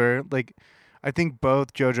sleeper. Like, I think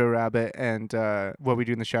both Jojo Rabbit and What We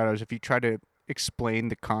Do in the Shadows, if you try to explain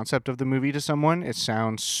the concept of the movie to someone, it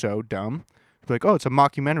sounds so dumb. Like, oh, it's a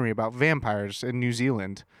mockumentary about vampires in New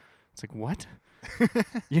Zealand. It's like, what?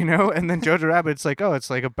 You know? And then Jojo Rabbit, it's like, oh, it's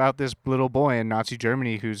like about this little boy in Nazi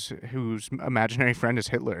Germany whose imaginary friend is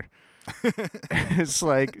Hitler. It's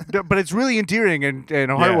like, but it's really endearing and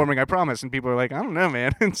heartwarming, I promise. And people are like, I don't know,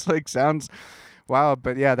 man. It's like, sounds wild.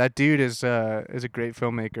 But yeah, that dude is a great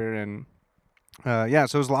filmmaker. And yeah,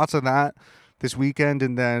 so there's lots of that this weekend.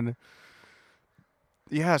 And then,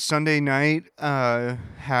 yeah, Sunday night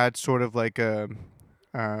had sort of like a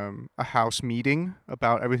house meeting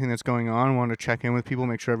about everything that's going on. Wanted to check in with people,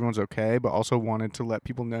 make sure everyone's okay, but also wanted to let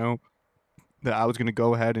people know that I was going to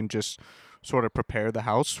go ahead and just sort of prepare the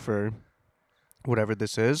house for whatever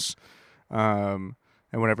this is, and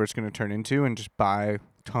whatever it's going to turn into, and just buy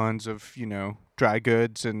tons of, dry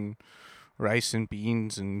goods and rice and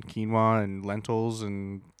beans and quinoa and lentils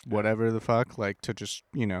and whatever the fuck, like to just,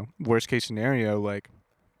 worst case scenario, like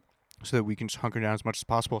so that we can just hunker down as much as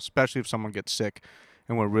possible, especially if someone gets sick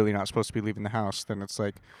and we're really not supposed to be leaving the house. Then it's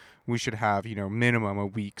like we should have, minimum a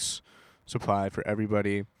week's supply for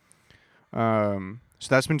everybody. So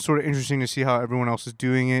that's been sort of interesting to see how everyone else is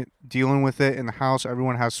doing it, dealing with it in the house.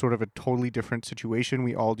 Everyone has sort of a totally different situation.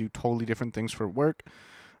 We all do totally different things for work.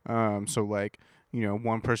 So like,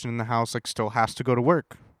 one person in the house like still has to go to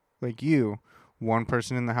work, like you. One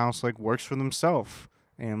person in the house like works for themselves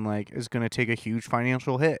and like is going to take a huge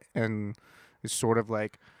financial hit and is sort of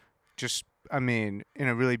like just, I mean, in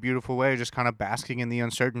a really beautiful way, just kind of basking in the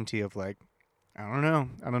uncertainty of like, I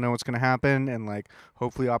don't know what's going to happen, and like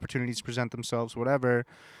hopefully opportunities present themselves, whatever.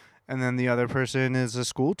 And then the other person is a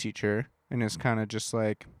school teacher and is kind of just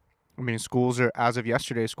like, I mean, as of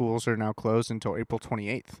yesterday, schools are now closed until April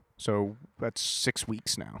 28th. So that's 6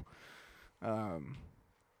 weeks now.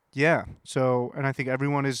 Yeah. So, and I think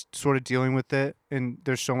everyone is sort of dealing with it, and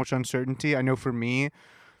there's so much uncertainty. I know for me,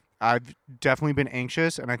 I've definitely been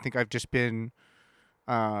anxious, and I think I've just been,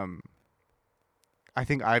 I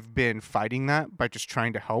think I've been fighting that by just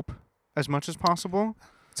trying to help as much as possible.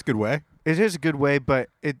 It's a good way. It is a good way, but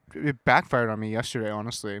it backfired on me yesterday,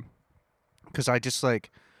 honestly, because I just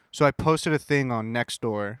like, so I posted a thing on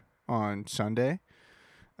Nextdoor on Sunday,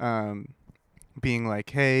 being like,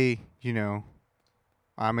 hey,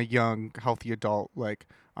 I'm a young, healthy adult. Like,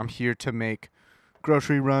 I'm here to make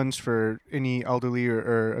grocery runs for any elderly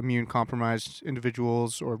or immune compromised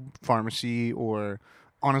individuals, or pharmacy, or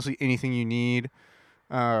honestly anything you need.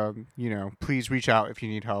 Please reach out if you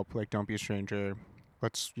need help. Like, don't be a stranger.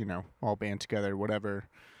 Let's, all band together, whatever.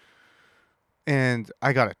 And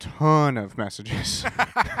I got a ton of messages.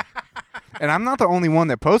 And I'm not the only one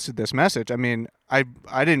that posted this message. I mean, I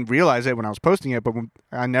didn't realize it when I was posting it, but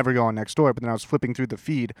I never go on Nextdoor. But then I was flipping through the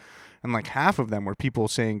feed, and like half of them were people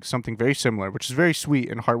saying something very similar, which is very sweet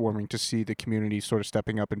and heartwarming to see the community sort of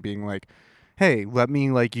stepping up and being like, hey, let me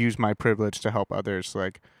like use my privilege to help others.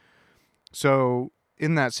 Like, so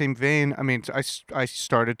in that same vein, I mean, I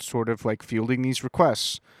started sort of like fielding these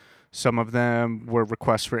requests. Some of them were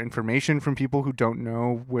requests for information from people who don't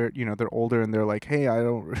know where, they're older and they're like, hey, I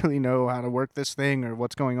don't really know how to work this thing or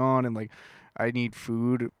what's going on. And like, I need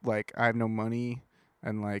food. Like, I have no money.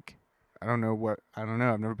 And like, I don't know. I've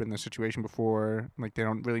never been in this situation before. Like, they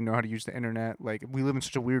don't really know how to use the internet. Like, we live in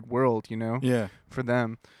such a weird world, Yeah. for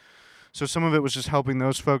them. So some of it was just helping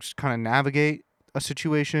those folks kind of navigate a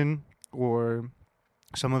situation, or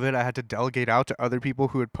some of it I had to delegate out to other people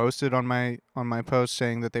who had posted on my post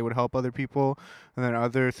saying that they would help other people, and then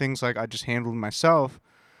other things like I just handled myself.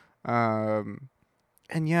 And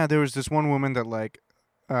yeah, there was this one woman that like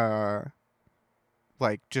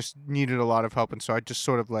just needed a lot of help, and so I just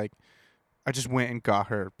sort of like I just went and got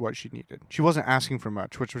her what she needed. She wasn't asking for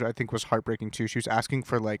much, which I think was heartbreaking too. She was asking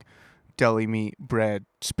for like deli meat, bread,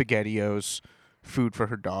 SpaghettiOs, food for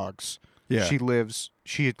her dogs. Yeah. She lives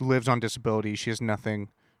on disability. She has nothing.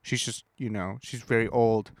 She's just, she's very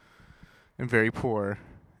old and very poor.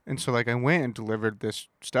 And so like I went and delivered this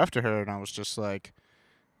stuff to her, and I was just like,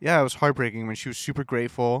 yeah, it was heartbreaking. I mean, she was super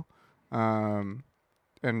grateful, And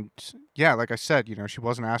yeah, like I said, she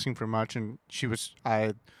wasn't asking for much, and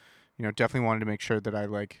I definitely wanted to make sure that I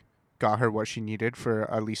like got her what she needed for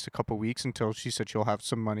at least a couple weeks until she said she'll have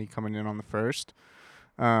some money coming in on the 1st.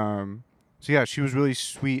 So yeah, she was really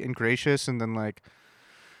sweet and gracious, and then like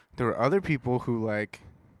there were other people who like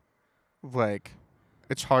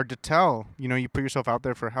it's hard to tell. You put yourself out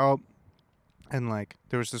there for help, and like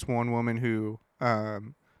there was this one woman who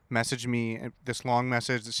messaged me this long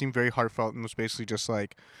message that seemed very heartfelt and was basically just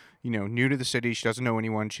like, new to the city. She doesn't know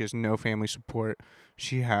anyone. She has no family support.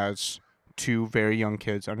 She has 2 very young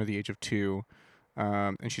kids under the age of 2,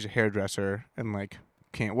 and she's a hairdresser and like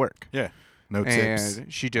can't work. Yeah, no tips.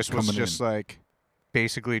 And she just was just like,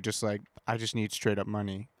 basically just like, I just need straight up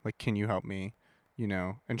money. Like, can you help me?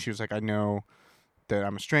 And she was like, I know that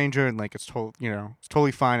I'm a stranger and like it's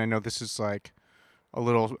totally fine. I know this is like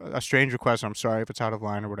a strange request. I'm sorry if it's out of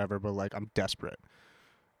line or whatever, but like I'm desperate.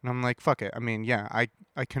 And I'm like, fuck it. I mean, yeah,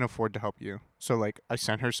 I can afford to help you. So like I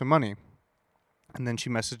sent her some money. And then she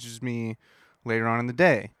messages me later on in the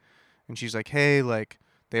day. And she's like, hey, like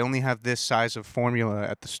they only have this size of formula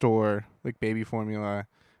at the store, like baby formula.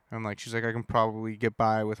 And I'm like, she's like, I can probably get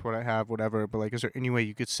by with what I have, whatever. But like, is there any way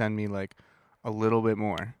you could send me like a little bit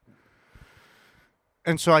more?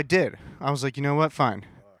 And so I did. I was like, you know what? Fine.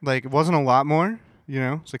 Like it wasn't a lot more,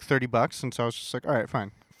 it's like $30. And so I was just like, all right,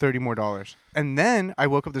 fine. $30 more. And then I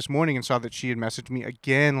woke up this morning and saw that she had messaged me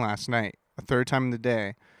again last night, a third time in the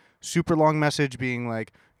day. Super long message being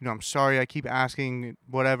like, I'm sorry, I keep asking,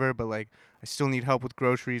 whatever, but like, I still need help with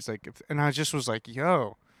groceries. Like, and I just was like,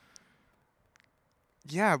 yo,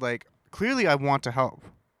 yeah, like, clearly I want to help.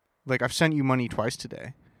 Like, I've sent you money twice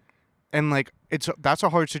today. And like, that's a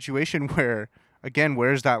hard situation where, again,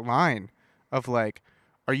 where's that line of like,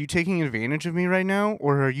 are you taking advantage of me right now?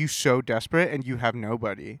 Or are you so desperate and you have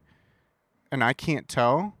nobody? And I can't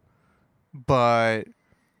tell, but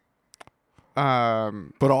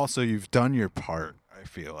also you've done your part, I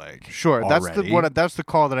feel like. Sure. Already. That's the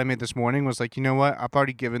call that I made this morning was like, you know what? I've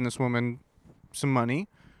already given this woman some money,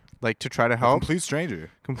 like to try to help. Complete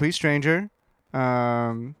stranger.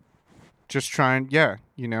 Just trying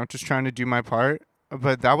to do my part.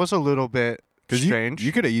 But that was a little bit strange.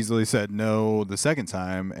 You could have easily said no the second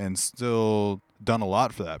time and still done a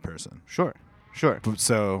lot for that person. Sure.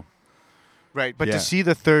 So. Right. But to see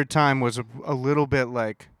the third time was a little bit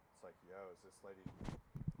like.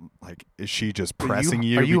 Like, is she just pressing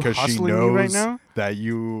you because she knows right now? That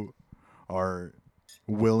you are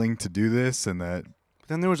willing to do this and that...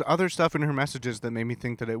 Then there was other stuff in her messages that made me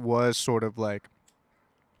think that it was sort of like...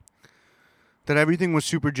 that everything was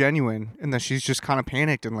super genuine and that she's just kind of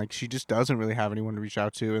panicked and like she just doesn't really have anyone to reach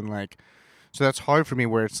out to. And like, so that's hard for me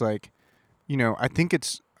where it's like, I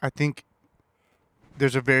think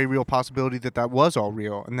there's a very real possibility that was all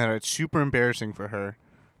real and that it's super embarrassing for her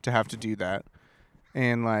to have to do that.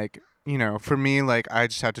 And like, for me, like I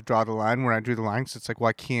just had to draw the line where I drew the line. So it's like, well,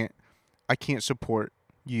 I can't support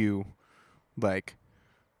you, like,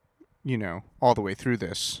 all the way through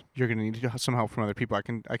this. You're gonna need some help from other people.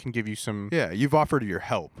 I can give you some. Yeah, you've offered your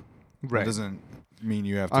help. Right. It doesn't mean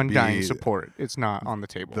you have to undying support. It's not on the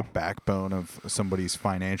table. The backbone of somebody's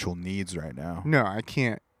financial needs right now. No, I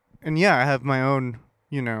can't. And yeah, I have my own.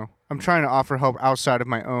 I'm trying to offer help outside of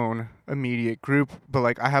my own immediate group, but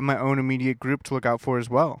like I have my own immediate group to look out for as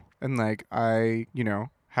well. And like I,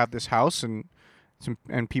 have this house and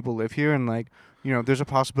people live here, and like, there's a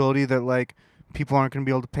possibility that like people aren't going to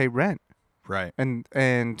be able to pay rent. Right. And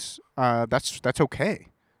that's okay.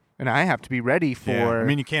 And I have to be ready for. Yeah. I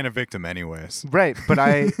mean, you can't evict them anyways. Right, but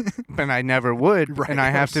I never would, right, and I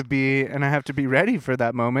have to be ready for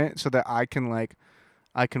that moment so that I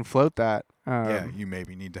can float that. You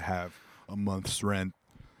maybe need to have a month's rent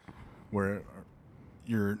where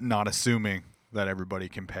you're not assuming that everybody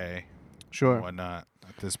can pay. Sure. And whatnot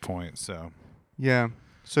at this point. So. Yeah.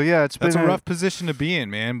 So yeah, that's a rough position to be in,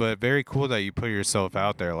 man. But very cool that you put yourself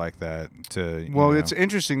out there like that. It's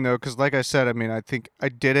interesting though, because like I said, I mean, I think I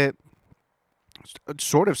did it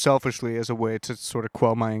sort of selfishly as a way to sort of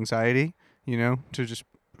quell my anxiety. To just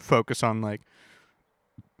focus on like,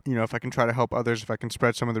 if I can try to help others, if I can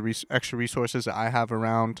spread some of the extra resources that I have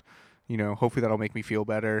around, hopefully that'll make me feel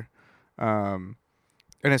better. And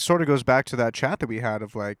it sort of goes back to that chat that we had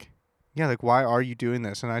of like, yeah, like why are you doing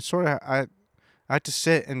this? And I had to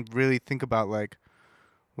sit and really think about like,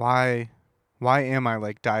 why am I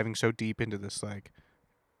like diving so deep into this, like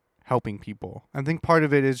helping people? I think part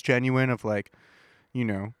of it is genuine of like,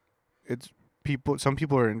 some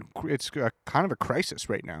people are it's kind of a crisis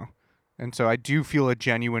right now. And so I do feel a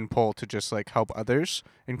genuine pull to just like help others,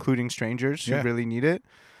 including strangers who really need it.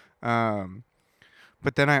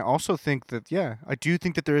 But then I also think that, yeah, I do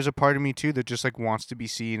think that there is a part of me too that just like wants to be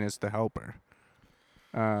seen as the helper.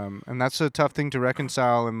 And that's a tough thing to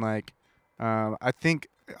reconcile. And like, I think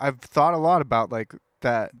I've thought a lot about like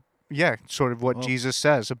that. Yeah, sort of what Well- Jesus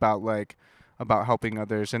says about like about helping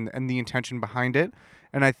others and the intention behind it.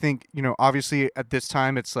 And I think, you know, obviously at this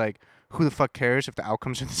time it's like, who the fuck cares if the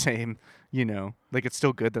outcomes are the same? You know, like it's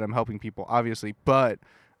still good that I'm helping people, obviously, but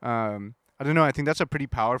I don't know. I think that's a pretty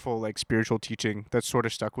powerful like spiritual teaching that sort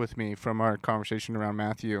of stuck with me from our conversation around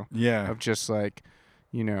Matthew Yeah, of just like,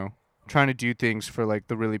 you know, trying to do things for like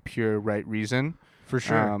the really pure right reason, for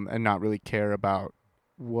sure. and not really care about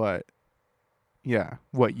what,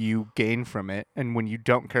 what you gain from it. And when you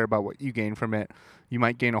don't care about what you gain from it, you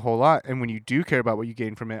might gain a whole lot. And when you do care about what you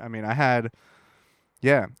gain from it, I mean, I had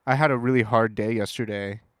a really hard day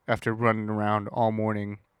yesterday after running around all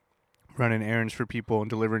morning, running errands for people and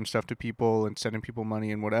delivering stuff to people and sending people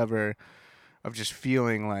money and whatever, of just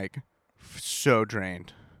feeling like so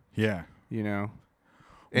drained, Yeah. you know?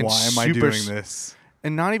 And Why am I super doing this?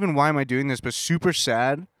 And not even why am I doing this, but super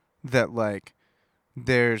sad that like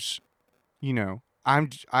there's, you know,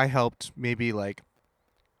 I helped maybe like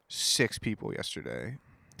 6 people yesterday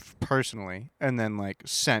personally, and then like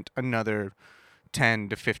sent another 10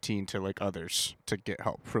 to 15 to like others to get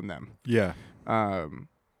help from them. Yeah.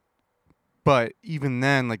 But even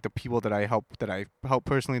then, like the people that I help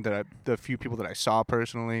personally, the few people that I saw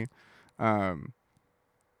personally,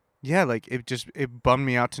 yeah, like it bummed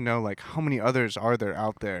me out to know like how many others are there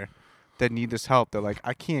out there that need this help. They're like,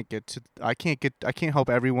 I can't help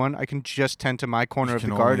everyone. I can just tend to my corner of the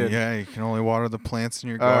garden. Yeah, you can only water the plants in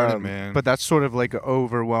your garden, man. But that's sort of like an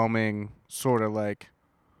overwhelming, sort of like,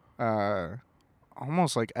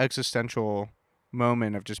 almost like existential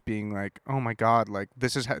moment of just being like, oh my God, like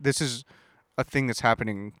this is a thing that's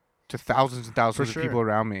happening to thousands and thousands of sure. people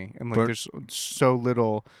around me, and like But- there's so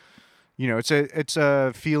little, you know, it's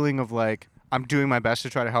a feeling of like I'm doing my best to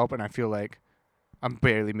try to help, and I feel like I'm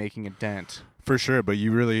barely making a dent. For sure, but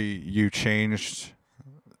you changed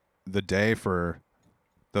the day for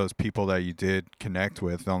those people that you did connect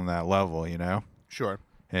with on that level, you know? Sure.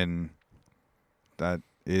 And that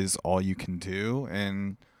is all you can do.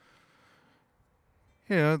 And,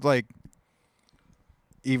 you know, like,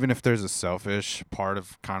 even if there's a selfish part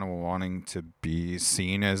of kind of wanting to be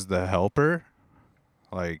seen as the helper,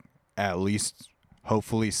 like, at least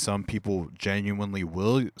hopefully some people genuinely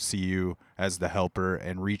will see you as the helper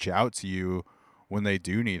and reach out to you when they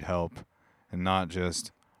do need help, and not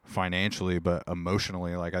just financially but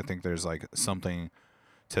emotionally. Like, I think there's like something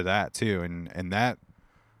to that too, and that,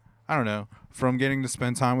 I don't know, from getting to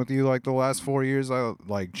spend time with you like the last 4 years, I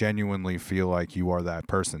like genuinely feel like you are that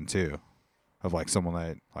person too, of like someone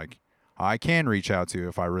that like I can reach out to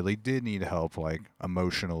if I really did need help, like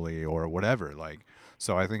emotionally or whatever. Like,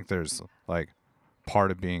 so I think there's like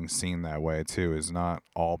part of being seen that way too is not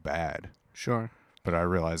all bad. Sure. But I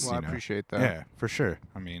realize, Well, I you know, appreciate that. yeah, for sure.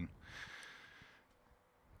 I mean,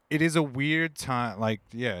 it is a weird time. Like,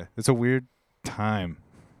 yeah, it's a weird time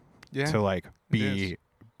Yeah. to like is.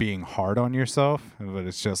 being hard on yourself, but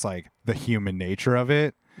it's just like the human nature of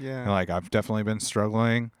it. Yeah. And like, I've definitely been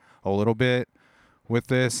struggling a little bit with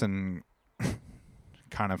this and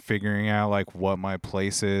kind of figuring out like what my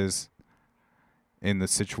place is in the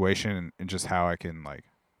situation and just how I can like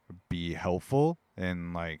be helpful.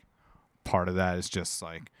 And like part of that is just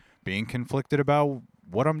like being conflicted about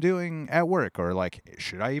what I'm doing at work, or like,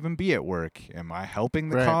 should I even be at work? Am I helping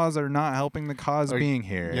the Right. cause or not helping the cause Or- being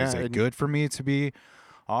here? yeah, Is it and- good for me to be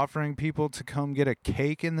offering people to come get a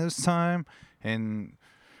cake in this time? And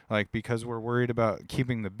like, because we're worried about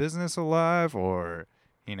keeping the business alive, or,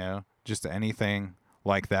 you know, just anything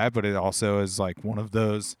like that. But it also is like one of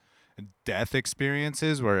those death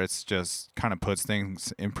experiences where it's just kind of puts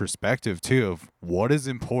things in perspective too, of what is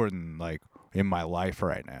important like in my life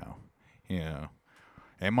right now. You know,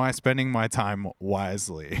 am I spending my time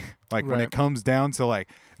wisely? Like when Right. it comes down to like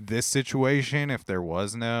this situation, if there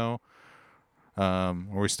was no are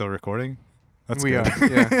we still recording? That's We good. are,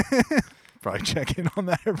 yeah. Probably check in on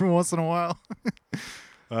that every once in a while.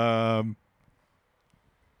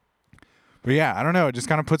 But yeah, I don't know. It just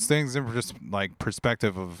kind of puts things in just like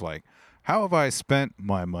perspective of like, how have I spent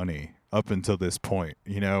my money up until this point?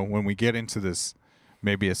 You know, when we get into this,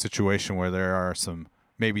 maybe a situation where there are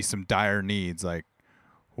maybe some dire needs, like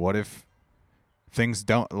what if things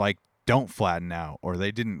don't flatten out, or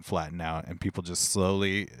they didn't flatten out and people just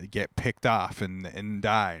slowly get picked off and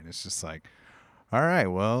die. And it's just like, all right,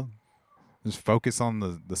 well, just focus on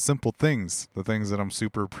the simple things, the things that I'm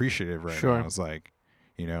super appreciative right Sure. now. It's like,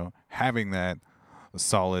 you know, having that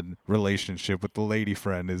solid relationship with the lady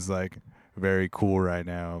friend is like very cool right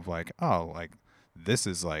now of like, oh, like this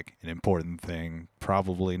is like an important thing.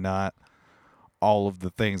 Probably not all of the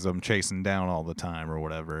things I'm chasing down all the time or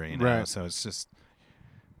whatever, you know. Right. So it's just,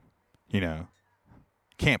 you know,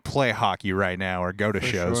 can't play hockey right now or go to For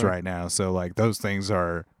shows sure. right now. So like those things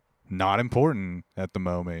are not important at the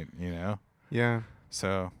moment, you know. Yeah.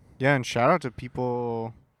 So Yeah, and shout out to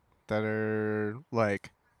people that are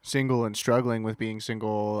like single and struggling with being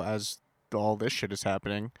single as all this shit is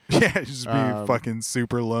happening. yeah, just be Um, fucking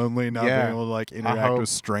super lonely, not yeah. being able to like interact hope- with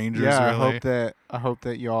strangers. Yeah, really. I hope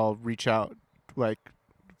that y'all reach out like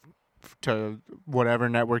to whatever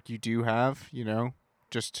network you do have, you know,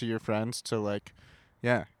 just to your friends to like,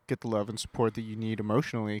 yeah, get the love and support that you need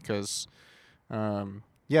emotionally. Because,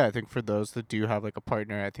 yeah, I think for those that do have like a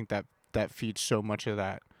partner, I think that feeds so much of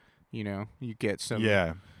that. You know, you get some.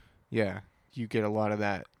 Yeah. Yeah, you get a lot of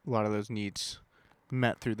that, a lot of those needs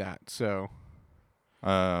met through that. So,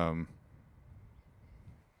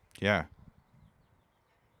 Yeah.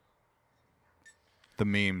 The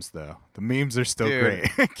memes, though. The memes are still Dude.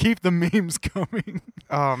 great. Keep the memes coming.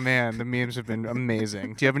 oh man, the memes have been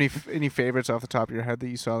amazing. Do you have any favorites off the top of your head that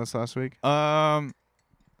you saw this last week?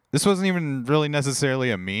 This wasn't even really necessarily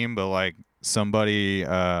a meme, but like somebody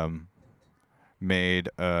made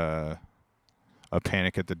a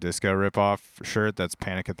Panic at the Disco ripoff shirt that's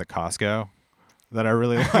Panic at the Costco that I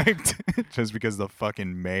really liked, just because the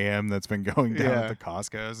fucking mayhem that's been going down Yeah. at the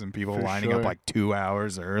Costco's and people For lining up sure. like 2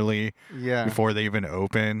 hours early Yeah, before they even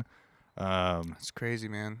open. it's crazy,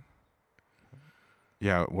 man.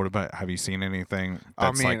 Yeah. What about? Have you seen anything I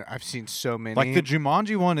that's mean, like I've seen so many. like the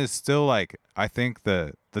Jumanji one is still like I think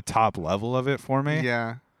the top level of it for me.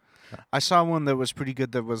 Yeah, I saw one that was pretty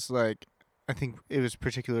good. That was like, I think it was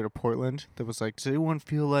particular to Portland. That was like, does anyone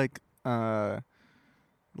feel like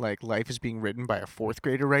life is being written by a fourth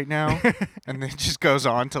grader right now? And it just goes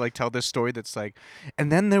on to like tell this story that's like,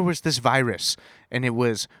 and then there was this virus, and it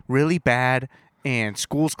was really bad, and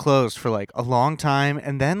schools closed for like a long time,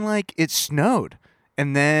 and then like it snowed.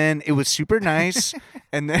 And then it was super nice,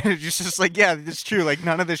 and then it's just like, yeah, it's true. Like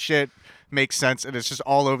none of this shit makes sense, and it's just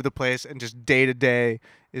all over the place, and just day to day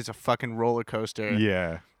is a fucking roller coaster.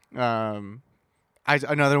 Yeah.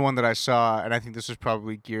 Another one that I saw, and I think this was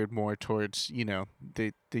probably geared more towards, you know,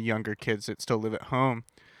 the younger kids that still live at home.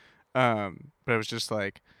 But it was just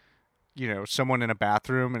like, you know, someone in a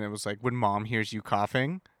bathroom, and it was like when mom hears you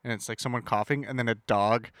coughing, and it's like someone coughing, and then a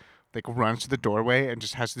dog like runs to the doorway and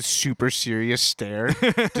just has this super serious stare,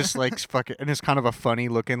 just like fucking, and it's kind of a funny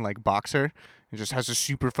looking like boxer. It just has a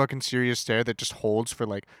super fucking serious stare that just holds for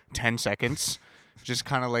like 10 seconds, just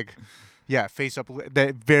kind of like, yeah, face up.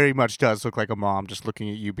 That very much does look like a mom just looking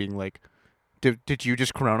at you, being like, "Did you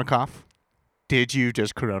just corona cough? Did you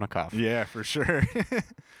just corona cough?" Yeah, for sure.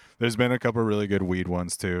 There's been a couple really good weed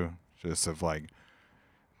ones too, just of like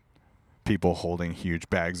people holding huge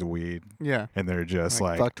bags of weed, Yeah, and they're just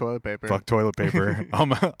like fuck toilet paper. fuck toilet paper.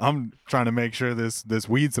 I'm trying to make sure this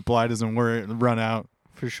weed supply doesn't run out.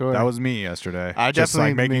 For sure. That was me yesterday. I just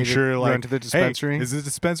definitely like making made it sure run like to the dispensary. Hey, is the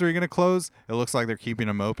dispensary gonna close? It looks like they're keeping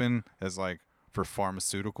them open as like for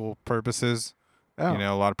pharmaceutical purposes. Oh. You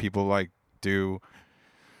know, a lot of people like do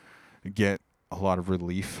get a lot of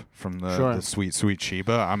relief from the Sure. sweet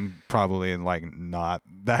Sheba. I'm probably like not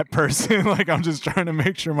that person. Like I'm just trying to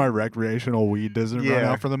make sure my recreational weed doesn't run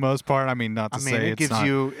Yeah. out for the most part. I mean, not to say it it's gives not.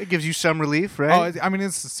 it gives you some relief, right? Oh, I mean,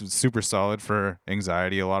 it's super solid for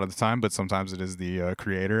anxiety a lot of the time, but sometimes it is the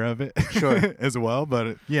creator of it, Sure. as well.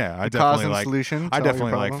 But yeah, I The cause definitely and like. solution. to I all your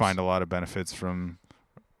definitely like problems. find a lot of benefits from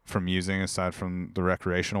using aside from the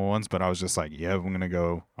recreational ones. But I was just like, yeah, I'm gonna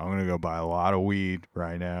go buy a lot of weed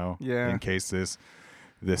right now, Yeah. in case this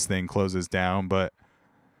thing closes down. But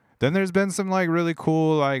then there's been some like really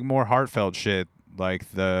cool, like more heartfelt shit, like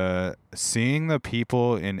seeing the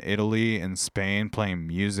people in Italy and Spain playing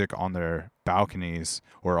music on their balconies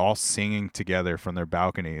or all singing together from their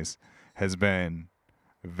balconies has been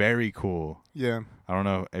very cool. Yeah. I don't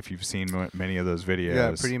know if you've seen many of those videos.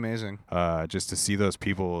 Yeah. Pretty amazing. Just to see those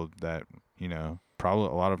people that, you know, probably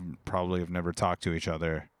a lot of them probably have never talked to each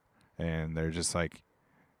other, and they're just like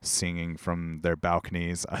singing from their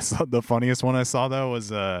balconies. I saw the funniest one I saw though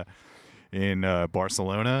was in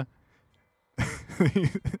Barcelona.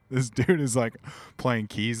 This dude is like playing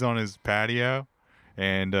keys on his patio,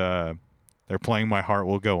 and they're playing "My Heart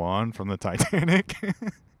Will Go On" from the Titanic.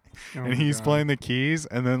 Oh And my he's God. playing the keys,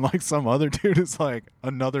 and then like some other dude is like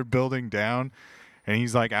another building down, and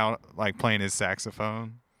he's like out like playing his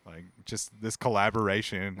saxophone. Like just this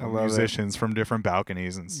collaboration I of love it. musicians from different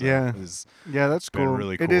balconies and stuff. Yeah. is Yeah, that's been cool.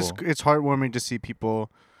 really It is. cool. It's heartwarming to see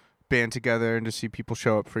people band together and to see people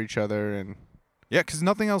show up for each other, and Yeah, because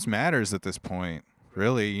nothing else matters at this point,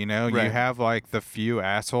 really. You know, you Right. have like the few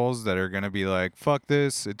assholes that are going to be like, fuck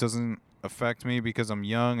this. It doesn't affect me because I'm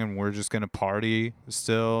young and we're just going to party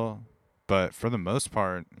still. But for the most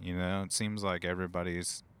part, you know, it seems like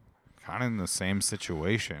everybody's kind of in the same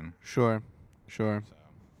situation. Sure.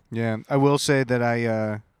 Yeah, I will say that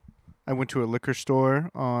I went to a liquor store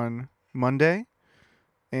on Monday,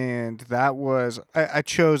 and that was I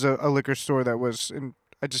chose a liquor store that was in.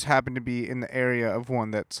 I just happened to be in the area of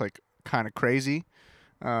one that's like kind of crazy.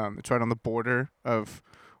 It's right on the border of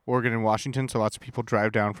Oregon and Washington, so lots of people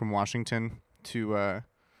drive down from Washington to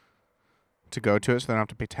go to it, so they don't have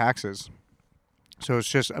to pay taxes. So it's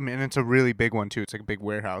just, I mean, it's a really big one too. It's like a big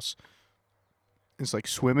warehouse. It's like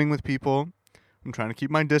swimming with people. I'm trying to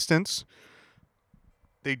keep my distance.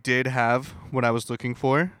 They did have what I was looking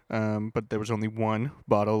for, but there was only one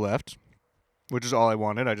bottle left, which is all I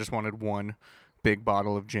wanted. I just wanted one big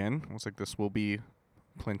bottle of gin. I was like, this will be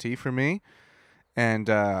plenty for me. And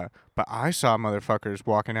but I saw motherfuckers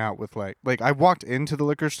walking out with like I walked into the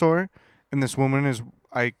liquor store, and this woman is,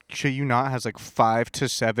 I shit you not, has like 5 to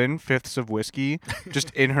 7 fifths of whiskey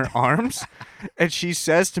just in her arms. And she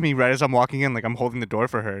says to me right as I'm walking in, like I'm holding the door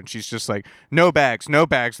for her, and she's just like, no bags.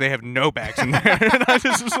 They have no bags in there. And I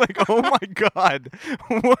just was like, oh my God,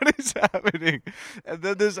 what is happening? And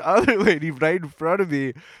then this other lady right in front of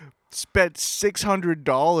me spent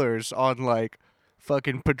 $600 on like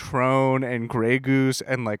fucking Patron and Grey Goose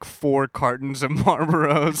and like 4 cartons of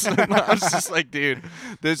Marlboros. And I was just like, dude,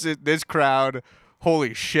 this crowd,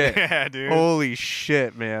 holy shit. Yeah, dude. Holy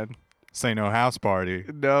shit, man. Say no house party.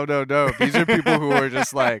 No. These are people who are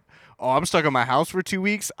just like, oh, I'm stuck in my house for 2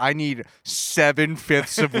 weeks. I need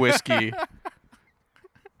 7/5 of whiskey.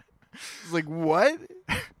 It's like, what?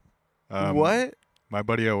 What? My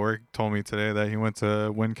buddy at work told me today that he went to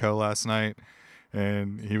Winco last night,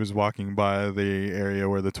 and he was walking by the area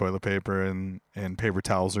where the toilet paper and paper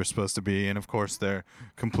towels are supposed to be, and of course they're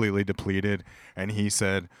completely depleted. And he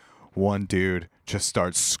said one dude just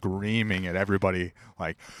starts screaming at everybody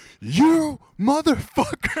like, "You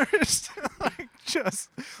motherfuckers!" Like just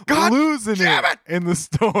God losing damn it! in the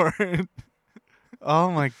store, Oh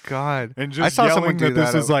my God. and I just saw yelling someone do that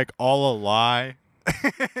this that is like all a lie.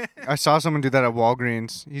 I saw someone do that at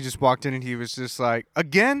Walgreens. He just walked in and he was just like,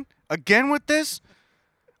 again with this?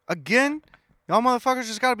 Again? Y'all motherfuckers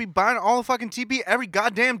just gotta be buying all the fucking TP every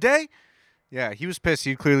goddamn day? Yeah, he was pissed.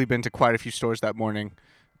 He'd clearly been to quite a few stores that morning.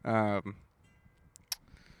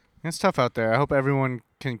 It's tough out there. I hope everyone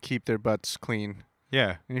can keep their butts clean.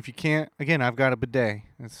 Yeah, And if you can't, again, I've got a bidet.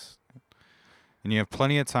 and you have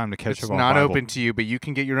plenty of time to catch It's up on not Bible. open to you, but you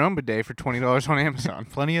can get your own bidet for $20 on Amazon.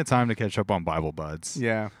 Plenty of time to catch up on Bible Buds.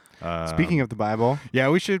 Yeah. Speaking of the Bible. yeah,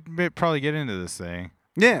 we should probably get into this thing.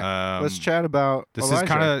 Yeah. Let's chat about This Elijah. is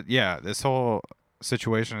kind of this whole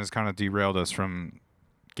situation has kind of derailed us from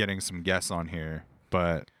getting some guests on here,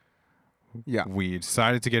 but Yeah. we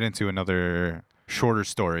decided to get into another shorter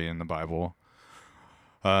story in the Bible,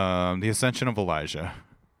 the ascension of Elijah,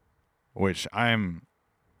 which I'm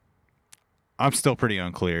still pretty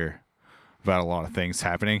unclear about a lot of things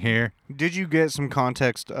happening here. Did you get some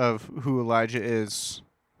context of who Elijah is?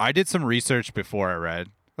 I did some research before I read.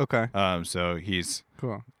 Okay. So he's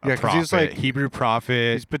Cool. a Yeah, because prophet, he's like Hebrew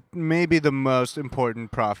prophet. he's but maybe the most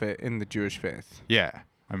important prophet in the Jewish faith. Yeah.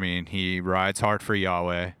 I mean, he rides hard for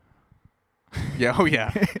Yahweh. Yeah. Oh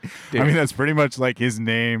yeah. I mean, that's pretty much like his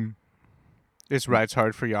name. This rides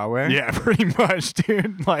hard for Yahweh. Yeah, pretty much,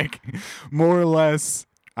 dude. Like, more or less.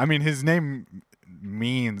 I mean, his name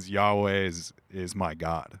means Yahweh is my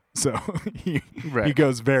God. So he Right.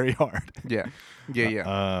 goes very hard. Yeah.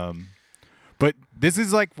 Yeah. But this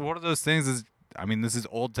is like one of those things this is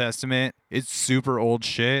Old Testament. It's super old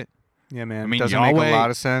shit. Yeah, man. I mean, doesn't make Yahweh- a lot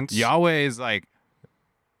of sense. Yahweh is like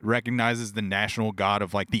recognizes the national god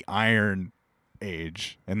of like the Iron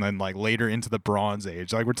Age, and then like later into the Bronze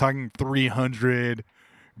Age. Like we're talking 300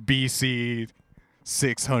 BC,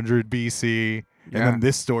 600 BC, and Yeah. then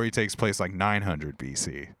this story takes place like 900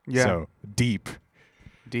 BC. Yeah. So deep.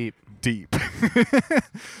 Deep.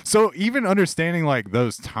 So even understanding like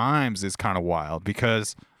those times is kind of wild,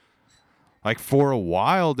 because like for a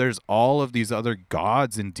while there's all of these other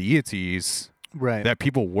gods and deities Right. that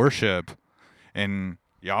people worship, and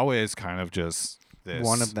Yahweh is kind of just this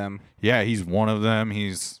One of them. Yeah, he's one of them.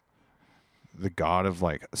 He's the god of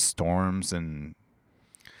like storms and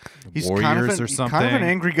He's warriors kind of or he's something. kind of an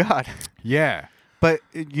angry god. Yeah. But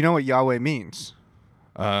you know what Yahweh means?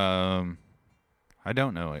 I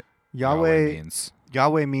don't know it. Yahweh means.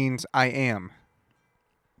 Yahweh means I am.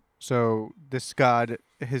 So this God,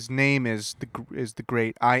 his name is the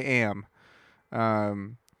great I am.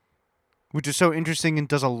 which is so interesting and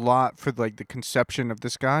does a lot for like the conception of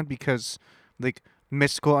this God, because like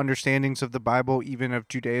mystical understandings of the Bible, even of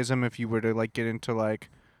Judaism, if you were to like get into like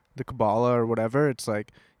the Kabbalah or whatever, it's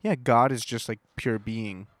like, yeah, God is just like pure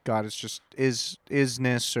being. God is just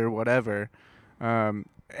isness or whatever. And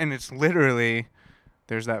it's literally,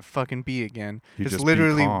 there's that fucking B again. You It's just be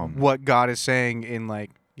literally calm. what God is saying in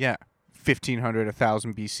like, 1500,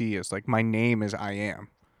 1000 BC is like, my name is I am,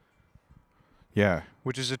 Yeah.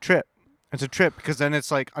 which is a trip. It's a trip because then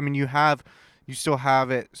it's like, I mean, you still have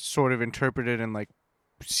it sort of interpreted and like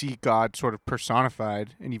see God sort of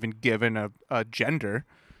personified and even given a gender,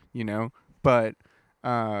 but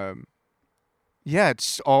yeah,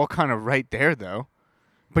 it's all kind of right there though.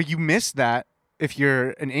 But you miss that if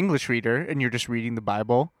you're an English reader and you're just reading the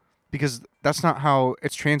Bible, because that's not how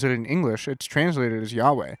it's translated in English. It's translated as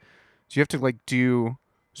Yahweh. So you have to like do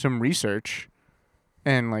some research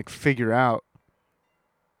and like figure out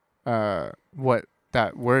what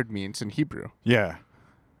that word means in Hebrew. Yeah.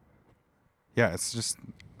 Yeah, it's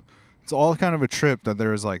all kind of a trip that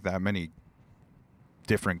there's like that many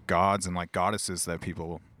different gods and like goddesses that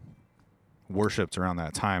people worshipped around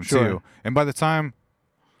that time Sure. too. And by the time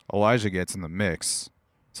Elijah gets in the mix,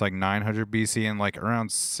 it's like 900 BC, and like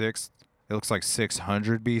around it looks like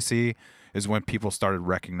 600 BC is when people started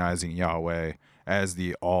recognizing Yahweh as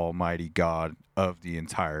the almighty God of the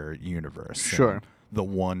entire universe. Sure. And the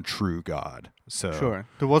one true God. So Sure.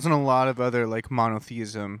 There wasn't a lot of other like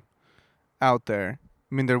monotheism out there.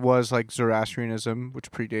 I mean, there was like Zoroastrianism,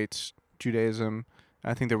 which predates Judaism.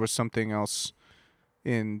 I think there was something else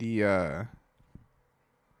in the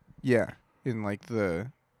in like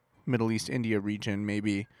the Middle East India region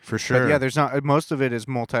maybe. for sure. But yeah, there's not, most of it is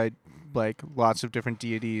like lots of different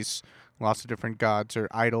deities, lots of different gods or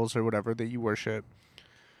idols or whatever that you worship.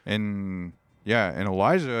 And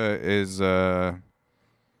Elijah is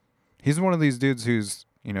he's one of these dudes who's,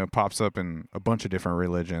 pops up in a bunch of different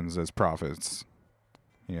religions as prophets.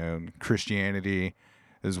 Christianity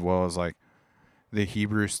as well as like the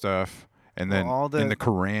Hebrew stuff, and then in the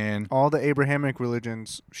Quran. All the Abrahamic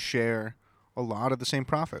religions share a lot of the same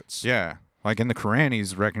prophets. Yeah. Like in the Quran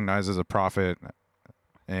he's recognized as a prophet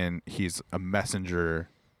and he's a messenger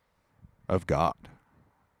of God.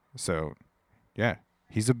 So, yeah,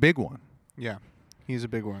 he's a big one. Yeah. He's a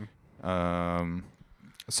big one.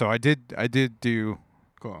 So I did do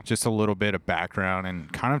Cool. just a little bit of background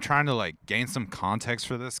and kind of trying to like gain some context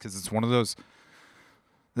for this, because it's one of those,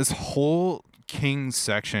 this whole Kings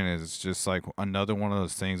section is just like another one of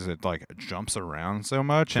those things that like jumps around so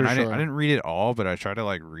much. And For I sure. didn't read it all, but I tried to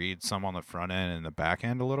like read some on the front end and the back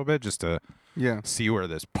end a little bit just to Yeah. see where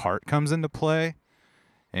this part comes into play.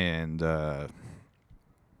 And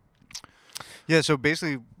Yeah, so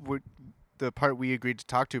basically what the part we agreed to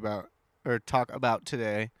talk about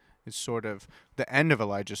today is sort of the end of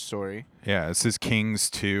Elijah's story. yeah, this is Kings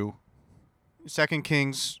 2. 2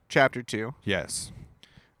 Kings chapter 2. Yes.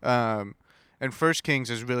 And 1 Kings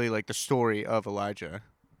is really like the story of Elijah.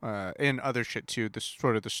 And other shit too,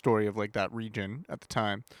 sort of the story of like that region at the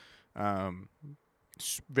time.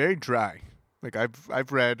 It's very dry. Like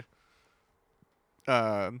I've read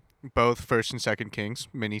both 1st and 2nd Kings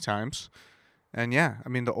many times. And yeah, I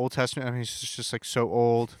mean the Old Testament, I mean it's just like so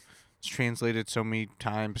old. It's translated so many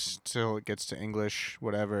times till it gets to English,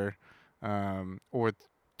 whatever. Or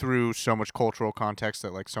through so much cultural context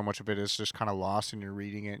that like so much of it is just kind of lost and you're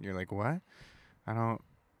reading it and you're like, what?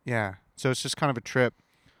 Yeah. So it's just kind of a trip.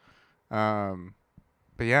 But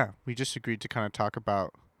yeah, we just agreed to kind of talk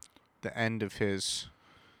about the end of his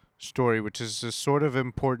story, which is a sort of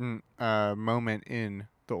important moment in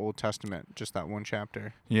the Old Testament, just that one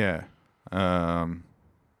chapter. Yeah. I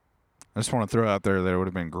just want to throw out there that it would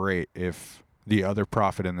have been great if the other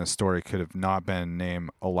prophet in this story could have not been named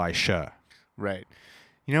Elisha. Right.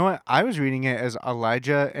 You know what? I was reading it as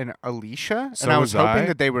Elijah and Elisha, So and I was was hoping I.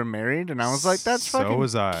 that they were married, and I was like, that's So fucking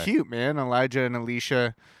was I. cute, man. Elijah and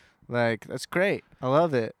Elisha, like, that's great. I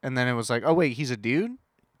love it. And then it was like, oh, wait, he's a dude? And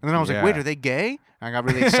then I was like, wait, Yeah. are they gay? And I got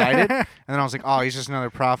really excited. And then I was like, oh, he's just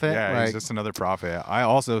another prophet. Yeah, like, he's just another prophet. I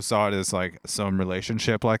also saw it as like some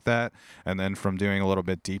relationship like that, and then from doing a little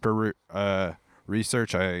bit deeper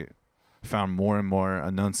research, I found more and more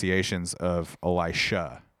enunciations of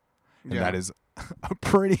Elisha, and that is a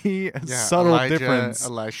pretty subtle Elijah, difference.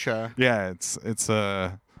 Elisha. Yeah, it's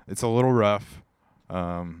a little rough.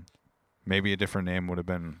 Maybe a different name would have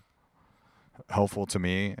been helpful to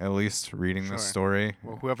me, at least reading Sure. this story.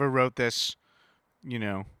 Well, whoever wrote this,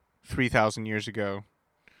 3,000 years ago,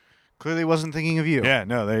 clearly wasn't thinking of you. Yeah,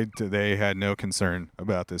 no, they had no concern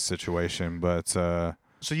about this situation, but So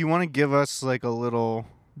you want to give us like a little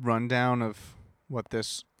rundown of what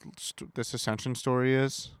this ascension story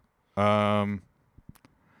is? Yeah,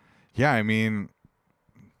 I mean,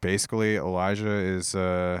 basically Elijah is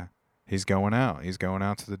he's going out. He's going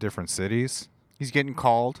out to the different cities. He's getting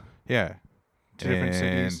called Yeah. to different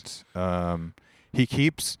cities. And he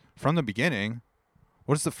keeps from the beginning.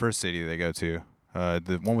 What is the first city they go to?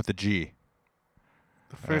 The one with the G.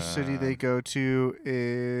 The first city they go to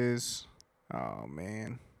is, oh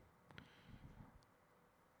man,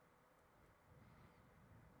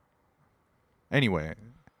 Anyway,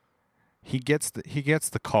 he gets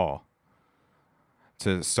the call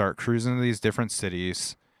to start cruising to these different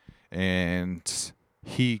cities, and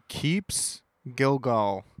he keeps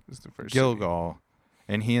Gilgal is the first Gilgal,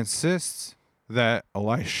 and he insists that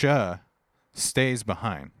Elisha stays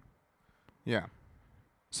behind. city. Yeah.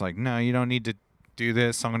 It's like, no, you don't need to do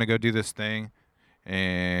this. I'm gonna go do this thing,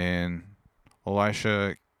 and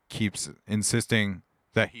Elisha keeps insisting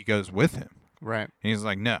that he goes with him. Right. And he's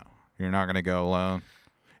like, no, you're not gonna go alone.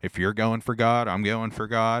 If you're going for God, I'm going for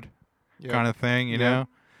God. Yep. Kind of thing, you know?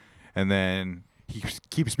 And then he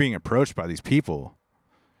keeps being approached by these people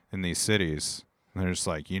in these cities. And they're just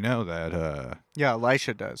like, you know that, Yeah,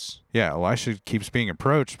 Elisha does. yeah, Elisha keeps being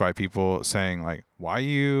approached by people saying, like, what are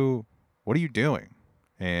you doing?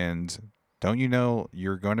 And don't you know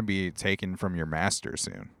you're going to be taken from your master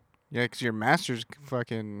soon? Yeah, because your master's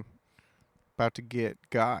fucking about to get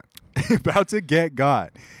got. About to get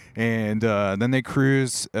got. And then they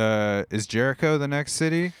cruise, is Jericho the next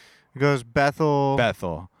city? It goes Bethel.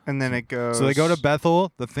 Bethel. And then it goes. So they go to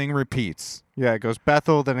Bethel, the thing repeats. Yeah, it goes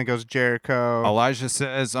Bethel, then it goes Jericho. Elijah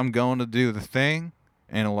says, I'm going to do the thing,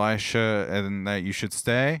 and that you should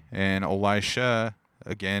stay. And Elisha,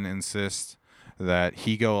 again, insists that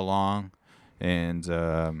he go along and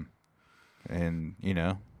you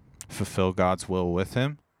know, fulfill God's will with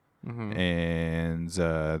him. Mm-hmm. And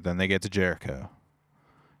then they get to Jericho.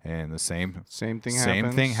 And the same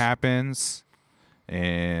thing happens.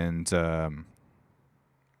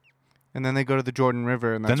 And then they go to the Jordan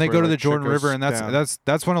River, and then they go to the Jordan shit goes River, and down.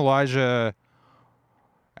 that's when Elijah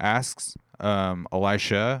asks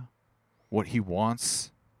Elisha what he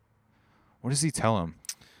wants. What does he tell him?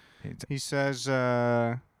 He says,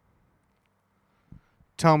 "Tell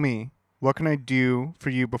me, what can I do for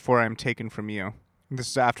you before I am taken from you?" And this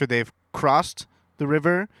is after they've crossed the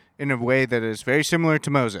river in a way that is very similar to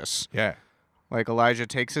Moses. Yeah. Like Elijah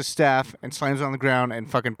takes his staff and slams it on the ground and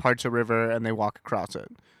fucking parts a river, and they walk across it.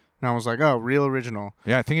 And I was like, oh, real original.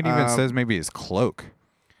 Yeah, I think it even says maybe his cloak.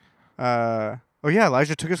 Oh yeah,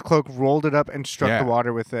 Elijah took his cloak, rolled it up, and struck the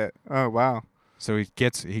water with it. Oh wow. So he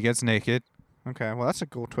gets naked. Okay, well that's a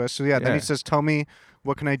cool twist. So then he says, "Tell me,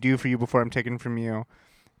 what can I do for you before I'm taken from you?"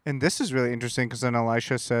 And this is really interesting because then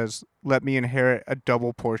Elisha says, "Let me inherit a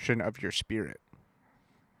double portion of your spirit."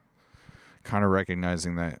 Kind of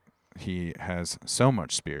recognizing that he has so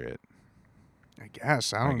much spirit. I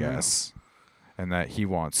guess I don't know. And that he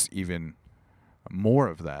wants even more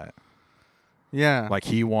of that. Yeah. Like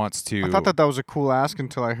he wants to. I thought that was a cool ask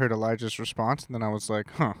until I heard Elijah's response, and then I was like,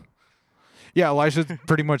 huh. Yeah, Elijah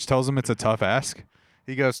pretty much tells him it's a tough ask.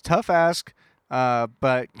 He goes, tough ask,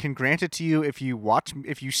 but can grant it to you if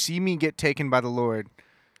you see me get taken by the Lord.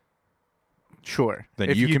 Sure.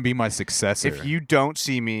 Then you can be my successor. If you don't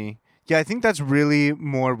see me, yeah, I think that's really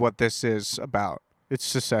more what this is about. It's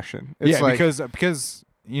secession. It's because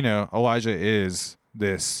you know Elijah is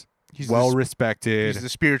this he's well-respected. He's the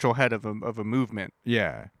spiritual head of a movement.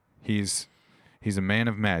 Yeah, he's a man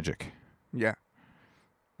of magic. Yeah.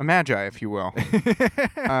 A magi, if you will.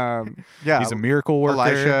 Yeah, he's a miracle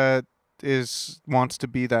worker. Elisha wants to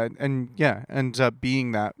be that, and ends up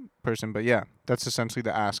being that person. But yeah, that's essentially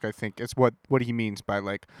the ask. I think it's what he means by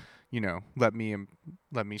like, you know, let me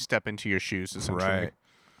step into your shoes. Essentially, right?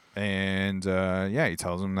 And he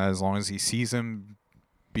tells him that as long as he sees him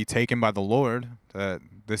be taken by the Lord, that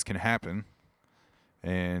this can happen.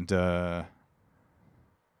 And then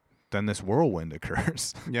this whirlwind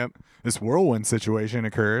occurs. Yep. This whirlwind situation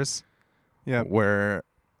occurs. Yep. Where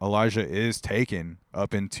Elijah is taken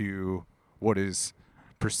up into what is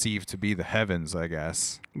perceived to be the heavens, I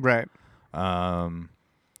guess. Right.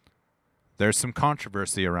 There's some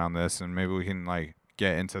controversy around this, and maybe we can like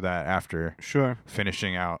get into that after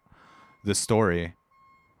finishing out the story.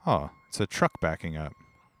 Oh, it's a truck backing up.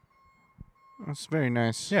 That's very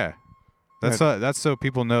nice. Yeah. That's so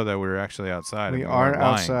people know that we're actually outside. We are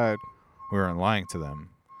outside. We weren't lying to them.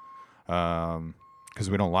 Because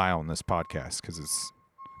we don't lie on this podcast because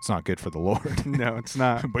it's not good for the Lord. No, it's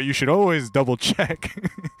not. But you should always double check.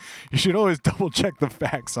 You should always double check the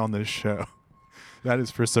facts on this show. That is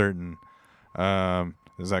for certain.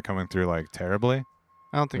 Is that coming through like terribly?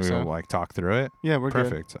 I don't think We'll so. like talk through it. Yeah, we're good.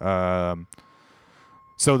 Perfect.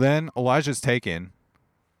 So then Elijah's taken,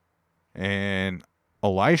 and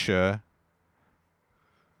Elisha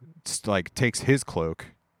like takes his cloak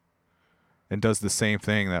and does the same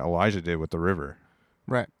thing that Elijah did with the river.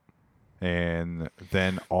 Right. And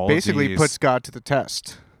then all Basically these, puts God to the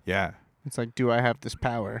test. yeah. It's like, do I have this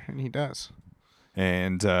power? And he does.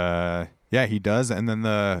 And yeah, he does. And then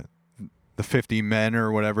the 50 men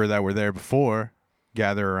or whatever that were there before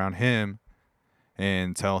gather around him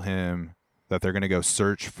and tell him that they're going to go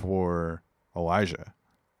search for Elijah,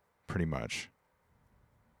 pretty much.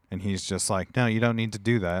 And he's just like, no, you don't need to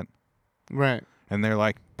do that. Right. And they're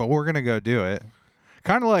like, but we're going to go do it.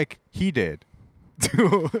 Kind of like he did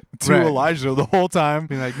to Right. Elijah the whole time.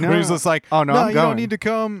 Be like, Where he's just like, oh, no, no, I'm you going. don't need to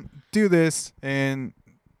come do this. And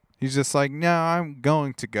he's just like, no, I'm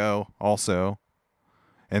going to go also.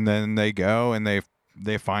 And then they go and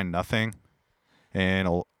they find nothing.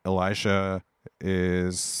 And Elisha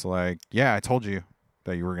is like, yeah, I told you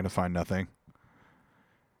that you were going to find nothing.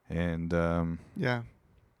 And Yeah.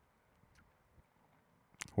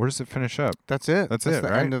 where does it finish up? That's it. That's the it,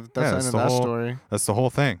 right? End of, Yeah, that's the end of that story. That's the whole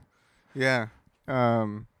thing. Yeah.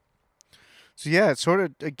 So yeah, it sort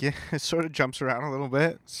of jumps around a little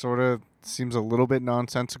bit. Sort of seems a little bit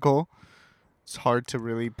nonsensical. It's hard to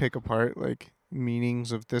really pick apart like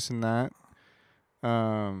meanings of this and that.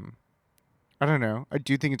 I don't know. I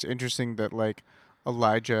do think it's interesting that like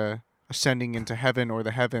Elijah ascending into heaven or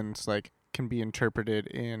the heavens like can be interpreted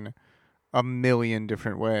in a million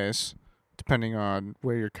different ways depending on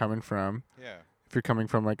where you're coming from. Yeah. If you're coming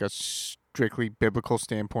from like a strictly biblical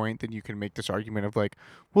standpoint, then you can make this argument of like,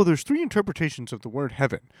 well, there's three interpretations of the word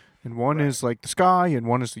heaven, and one Right. is like the sky, and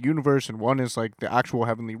one is the universe, and one is like the actual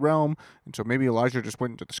heavenly realm. And so maybe Elijah just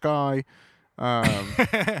went into the sky.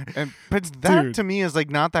 But that Dude. to me is like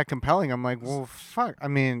not that compelling. I'm like, well, fuck. I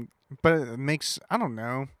mean, but it makes I don't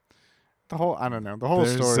know. The whole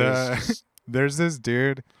There's, story is just, There's this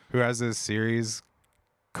dude who has this series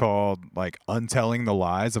called like Untelling the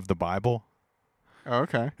Lies of the Bible. oh,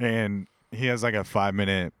 okay. And he has like a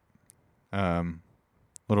 5-minute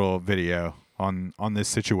little video on this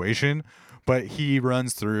situation, but he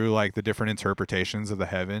runs through like the different interpretations of the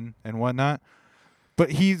heaven and whatnot.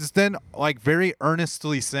 But he's then like very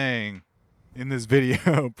earnestly saying in this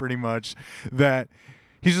video pretty much that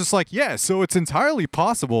he's just like, yeah, so it's entirely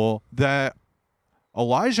possible that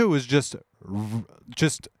Elijah was just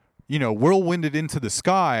whirlwinded into the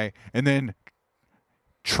sky and then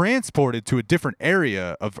transported to a different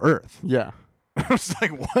area of Earth. Yeah. I was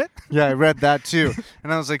like, what? Yeah, I read that too.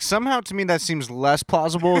 And I was like, somehow to me that seems less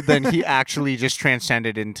plausible than he actually just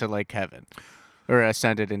transcended into like heaven. Or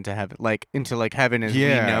ascended into heaven. Like into like heaven as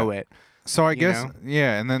Yeah. we know it. So I You guess, know?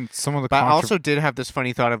 yeah, and then some of the But I also did have this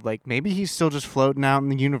funny thought of like maybe he's still just floating out in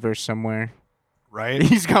the universe somewhere. right?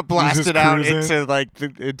 He's got blasted out cruising. into like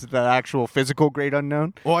into the actual physical great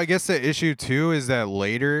unknown. Well, I guess the issue too is that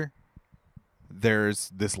later there's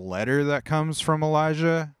this letter that comes from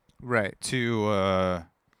Elijah Right. to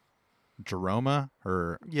Jerome,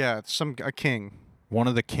 or Yeah, a king. one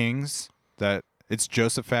of the kings, that it's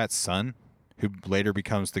Josaphat's son who later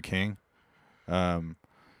becomes the king.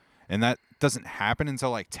 And that doesn't happen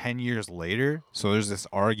until like 10 years later. So there's this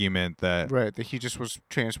argument that Right, that he just was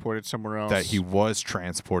transported somewhere else. that he was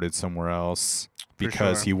transported somewhere else For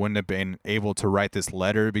because sure. he wouldn't have been able to write this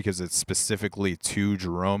letter because it's specifically to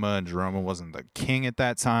Jerome, and Jerome wasn't the king at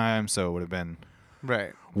that time, so it would have been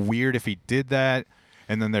Right. weird if he did that.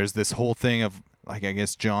 And then there's this whole thing of like, I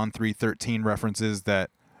guess John 3:13 references that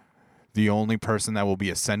the only person that will be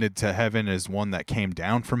ascended to heaven is one that came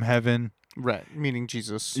down from heaven. Right. Meaning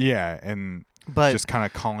Jesus. Yeah, and But just kind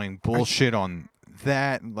of calling bullshit on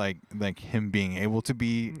that, like him being able to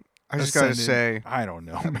be I just gotta ascended. say, I don't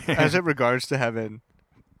know, man. as it regards to heaven,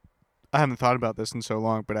 I haven't thought about this in so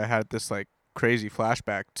long, but I had this like crazy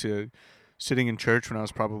flashback to sitting in church when I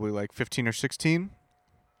was probably like 15 or 16.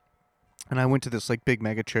 And I went to this like big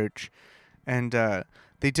mega church, and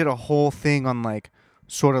they did a whole thing on like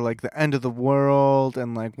sort of like the end of the world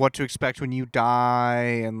and like what to expect when you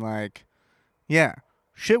die, and like yeah,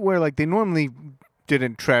 shit where like they normally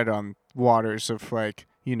didn't tread on waters of like,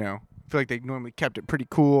 I feel like they normally kept it pretty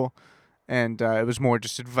cool, and it was more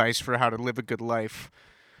just advice for how to live a good life,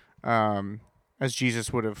 as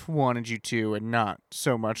Jesus would have wanted you to, and not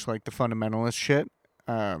so much like the fundamentalist shit.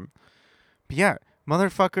 But yeah,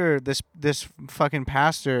 motherfucker, this fucking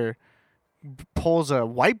pastor pulls a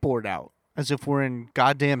whiteboard out as if we're in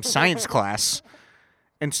goddamn science class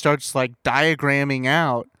and starts like diagramming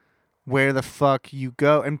out where the fuck you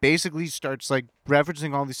go, and basically starts like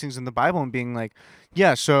referencing all these things in the Bible and being like,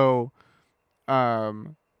 yeah, so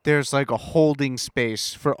there's like a holding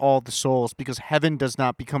space for all the souls because heaven does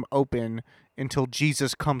not become open until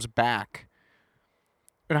Jesus comes back.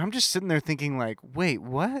 And I'm just sitting there thinking like, wait,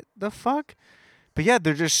 what the fuck? But yeah,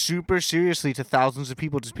 they're just super seriously to thousands of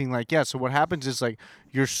people just being like, yeah, so what happens is like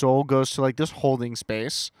your soul goes to like this holding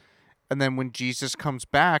space. And then when Jesus comes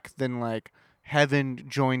back, then like heaven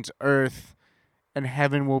joins earth and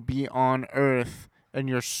heaven will be on earth and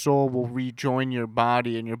your soul will rejoin your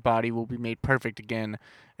body and your body will be made perfect again.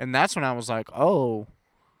 And that's when I was like, oh,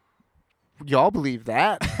 y'all believe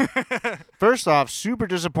that? First off, super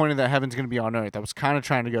disappointed that heaven's going to be on earth. I was kind of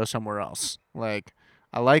trying to go somewhere else. Like,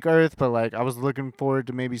 I like earth, but like I was looking forward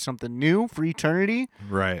to maybe something new for eternity.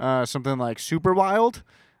 Right. Something like super wild.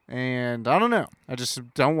 And I don't know. I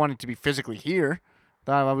just don't want it to be physically here.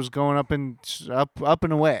 Thought I was going up and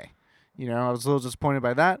away. You know, I was a little disappointed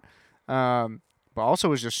by that. But also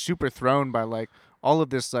was just super thrown by like all of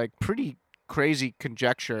this like pretty crazy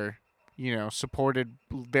conjecture, you know, supported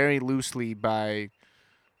very loosely by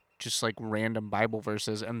just like random Bible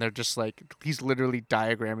verses, and they're just like he's literally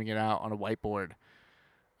diagramming it out on a whiteboard.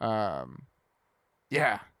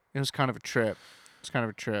 Yeah, it was kind of a trip.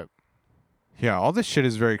 Yeah, all this shit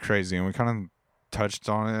is very crazy, and we kind of touched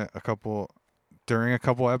on it during a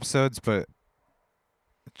couple episodes, but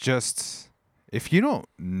just if you don't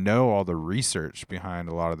know all the research behind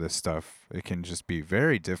a lot of this stuff, it can just be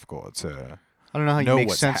very difficult to I don't know how you know make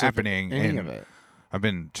what's sense happening. of any and of it. I've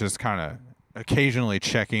been just kind of occasionally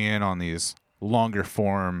checking in on these longer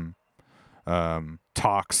form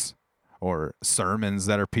talks or sermons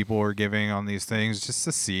that people are giving on these things just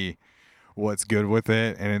to see what's good with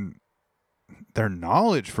it. And their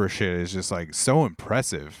knowledge for shit is just like so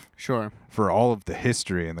impressive. Sure. For all of the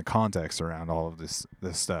history and the context around all of this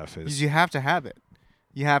stuff is. You have to have it.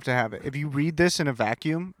 You have to have it. If you read this in a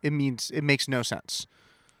vacuum, it makes no sense.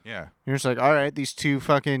 Yeah. You're just like, all right, this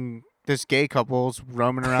gay couple's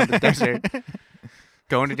roaming around the desert,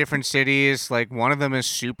 going to different cities. Like one of them is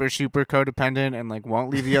super, super codependent and like won't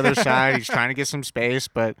leave the other side. He's trying to get some space,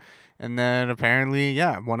 and then apparently,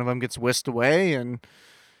 yeah, one of them gets whisked away, and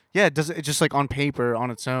yeah, it just like on paper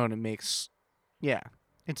on its own, it makes, yeah,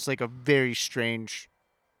 it's like a very strange,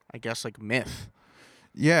 I guess, like myth.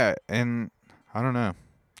 Yeah, and I don't know.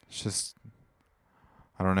 It's just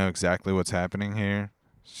I don't know exactly what's happening here.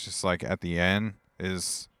 It's just like at the end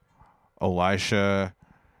is Elisha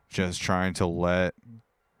just trying to let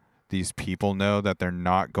these people know that they're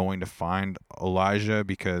not going to find Elijah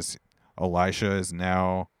because Elisha is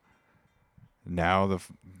now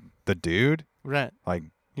the dude. Right. Like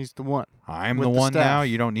he's the one. I'm with the one staff. now.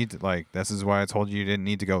 You don't need to this is why I told you didn't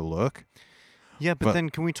need to go look. Yeah, but then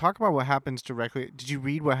can we talk about what happens directly? Did you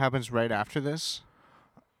read what happens right after this?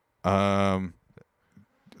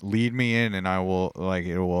 Lead me in and I will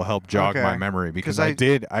it will help jog my memory because I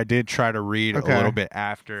did try to read a little bit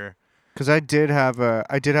after. Because I did have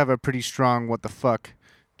a pretty strong what the fuck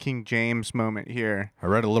King James moment here. I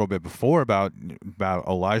read a little bit before about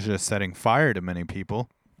Elijah setting fire to many people.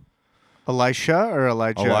 Elisha or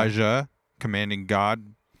Elijah? Elijah commanding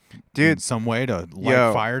God in some way to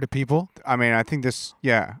light fire to people. I mean, I think this.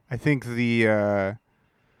 Yeah, I think the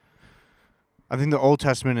Old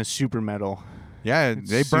Testament is super metal. Yeah,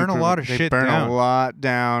 they burn a lot of shit down. They burn a lot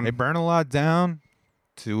down. They burn a lot down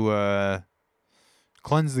to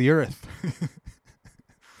cleanse the earth.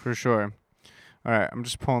 For sure. All right, I'm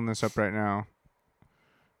just pulling this up right now.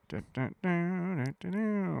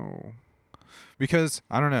 Because,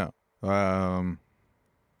 I don't know,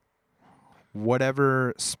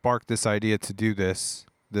 whatever sparked this idea to do this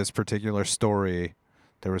particular story,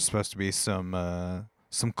 there was supposed to be some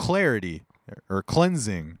clarity or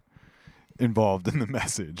cleansing involved in the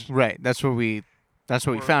message. Right. That's what we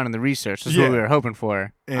found in the research. That's what we were hoping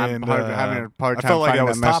for. And having a hard time I felt like finding that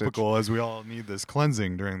was message. topical as we all need this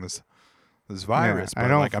cleansing during this virus. Yeah,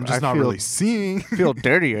 but I'm just not really seeing. Feel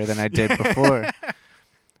dirtier than I did before.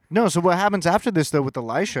 No, so what happens after this though with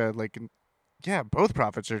Elisha, both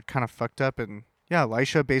prophets are kind of fucked up, and yeah,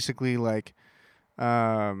 Elisha basically he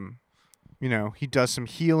does some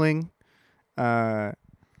healing.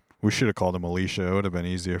 We should have called him Elisha. It would have been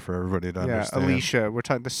easier for everybody to understand. Yeah, Elisha. We're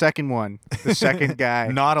talking the second one, the second guy,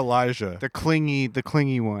 not Elijah, the clingy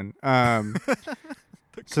one.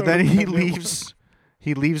 So then he leaves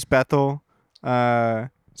Bethel. So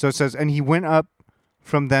it says, and he went up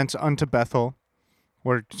from thence unto Bethel,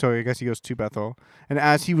 so I guess he goes to Bethel. And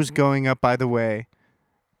as he was going up by the way,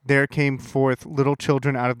 there came forth little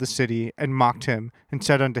children out of the city, and mocked him, and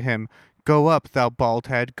said unto him, Go up, thou bald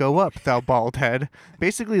head. Go up, thou bald head.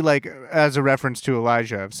 Basically, as a reference to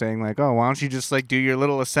Elijah, of saying, oh, why don't you just, do your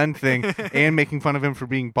little ascend thing, and making fun of him for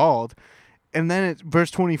being bald. And then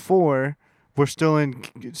verse 24, we're still in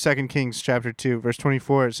 2 Kings chapter 2, verse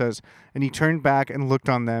 24, it says, "And he turned back and looked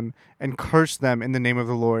on them and cursed them in the name of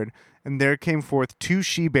the Lord. And there came forth 2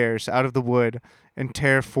 she-bears out of the wood and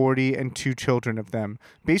tare 40 and 2 children of them."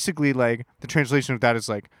 Basically, like, the translation of that is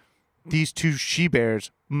like, these 2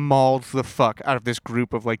 she-bears mauled the fuck out of this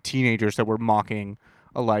group of like teenagers that were mocking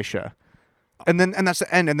Elisha. And that's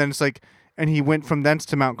the end. And then it's like, and he went from thence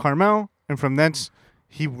to Mount Carmel, and from thence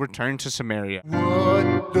he returned to Samaria.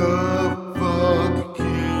 What the fuck,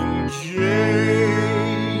 King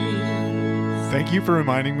James? Thank you for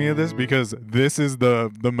reminding me of this, because this is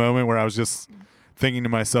the moment where I was just thinking to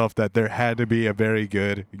myself that there had to be a very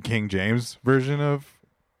good King James version of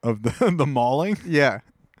the mauling. Yeah.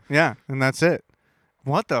 Yeah. And that's it.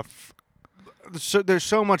 What the so there's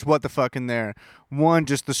so much what the fuck in there. One,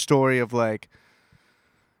 just the story of like,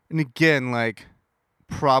 and again, like,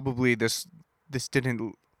 probably this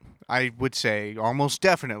didn't, I would say almost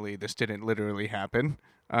definitely this didn't literally happen.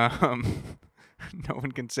 No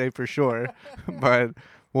one can say for sure, but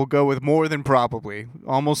we'll go with more than probably.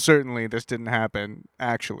 Almost certainly this didn't happen,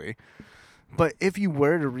 actually. But if you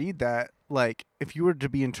were to read that, like, if you were to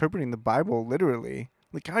be interpreting the Bible literally,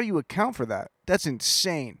 like, how do you account for that? That's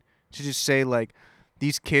insane. To just say, like,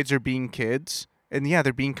 these kids are being kids, and yeah,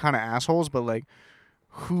 they're being kind of assholes, but, like,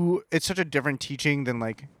 it's such a different teaching than,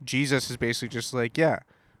 like, Jesus is basically just like, yeah,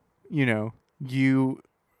 you know,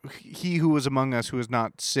 he who was among us who has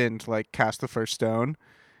not sinned, like, cast the first stone.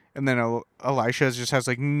 And then Elisha just has,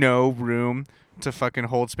 like, no room to fucking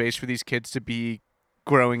hold space for these kids to be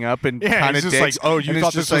growing up and kind of just like, oh, you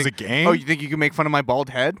thought this was a game? Oh, you think you can make fun of my bald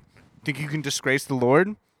head? Think you can disgrace the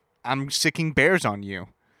Lord? I'm sicking bears on you.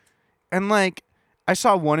 And, like, I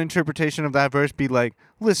saw one interpretation of that verse be like,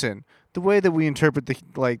 listen, the way that we interpret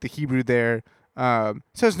the Hebrew there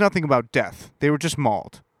says nothing about death. They were just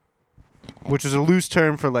mauled, which is a loose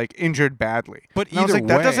term for, like, injured badly. But and I was either like,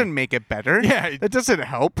 that way- doesn't make it better. Yeah. That doesn't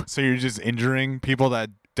help. So you're just injuring people that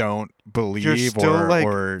don't believe You're still, like,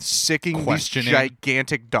 or sicking these questioning.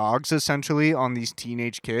 gigantic dogs, essentially, on these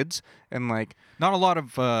teenage kids. And, like, Not a lot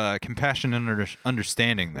of compassion and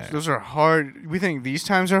understanding there. those are hard. We think these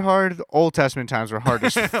times are hard. The Old Testament times were hard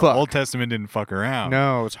as fuck. Old Testament didn't fuck around.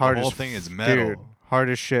 No, it's hard The whole as thing is metal. Dude, hard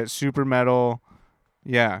as shit. Super metal.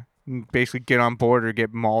 Yeah. Basically get on board or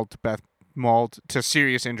get mauled to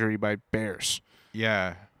serious injury by bears.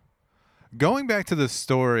 Yeah. Going back to the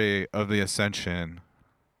story of the Ascension,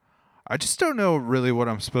 I just don't know really what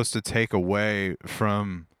I'm supposed to take away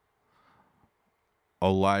from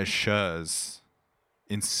Elisha's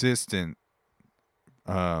insistent,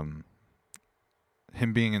 him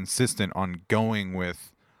being insistent on going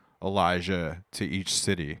with Elijah to each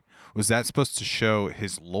city. Was that supposed to show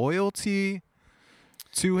his loyalty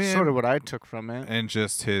to him? Sort of what I took from it. And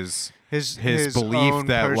just his His belief own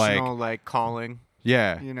that, personal, like, calling,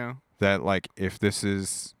 yeah, you know? that, like, if this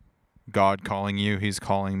is God calling you, he's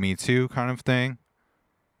calling me too, kind of thing.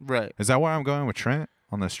 Right. Is that why I'm going with Trent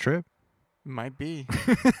on this trip? Might be.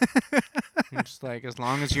 Just like, as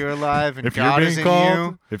long as you're alive and If God you're is being in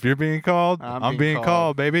called, if you're being called, I'm I'm being being called.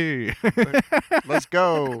 called, baby. you, let's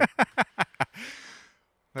go. Let's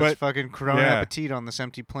But, fucking Corona yeah. Appetit on this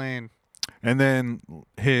empty plane. And then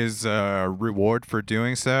his reward for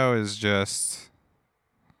doing so is just,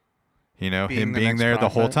 him Being the being next there the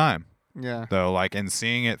whole prophet. time, Yeah. though, like, and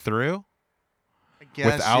seeing it through I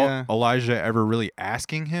guess, without yeah. Elijah ever really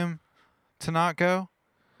asking him to not go.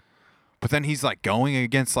 But then he's, like, going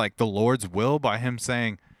against, like, the Lord's will by him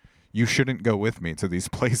saying, you shouldn't go with me to these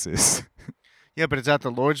places. Yeah, but is that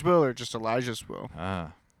the Lord's will or just Elijah's will?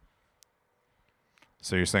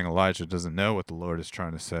 So you're saying Elijah doesn't know what the Lord is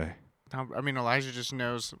trying to say? I mean, Elijah just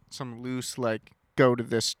knows some loose, like, go to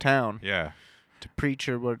this town Yeah. to preach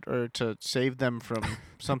or to save them from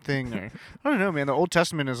something. Or I don't know, man. The Old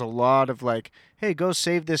Testament is a lot of, like, hey, go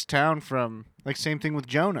save this town from, like, same thing with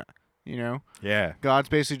Jonah, you know? Yeah. God's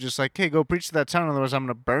basically just like, hey, go preach to that town, otherwise I'm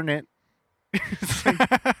going to burn it. It's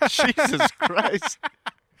like, Jesus Christ.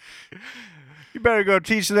 You better go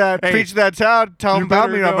preach to that town, tell them you about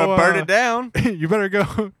better me, or I'm go, going to burn it down. You better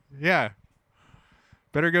go. Yeah.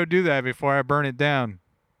 Better go do that before I burn it down.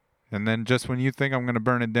 And then just when you think I'm going to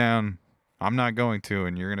burn it down, I'm not going to,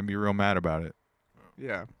 and you're going to be real mad about it.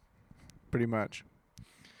 Yeah, pretty much.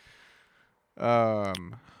 Well,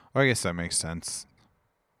 I guess that makes sense.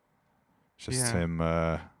 Just Yeah.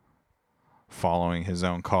 him following his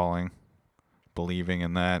own calling, believing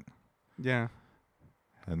in that, Yeah.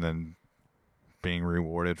 and then being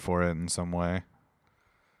rewarded for it in some way.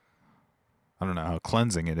 I don't know how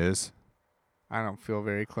cleansing it is. I don't feel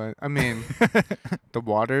very clean. I mean, the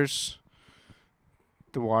waters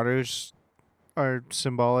are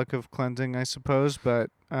symbolic of cleansing, I suppose. But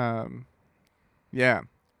yeah,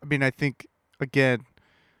 I mean, I think again,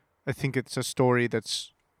 I think it's a story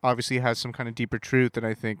that's obviously has some kind of deeper truth, and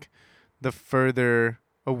I think the further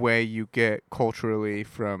away you get culturally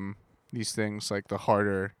from these things, like the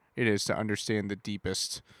harder it is to understand the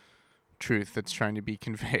deepest truth that's trying to be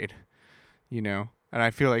conveyed. You know, and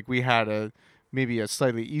I feel like we had maybe a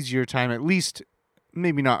slightly easier time, at least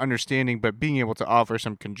maybe not understanding, but being able to offer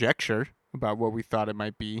some conjecture about what we thought it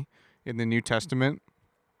might be in the New Testament.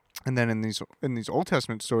 And then in these Old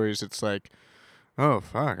Testament stories, it's like, oh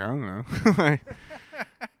fuck, I don't know. Like,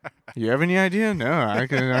 you have any idea? No, I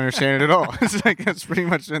couldn't understand it at all. It's like that's pretty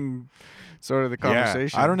much in sort of the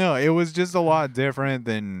conversation. Yeah, I don't know. It was just a lot different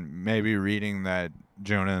than maybe reading that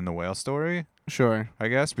Jonah and the whale story, Sure. I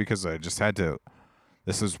guess, because I just had to.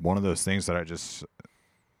 This is one of those things that I just,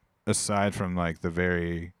 aside from like the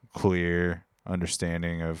very clear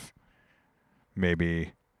understanding of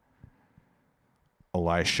maybe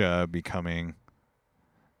Elisha becoming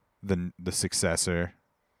the successor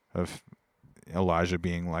of Elijah,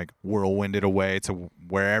 being like whirlwinded away to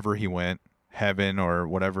wherever he went, heaven or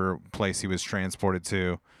whatever place he was transported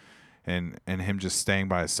to, and him just staying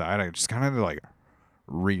by his side. I just kind of like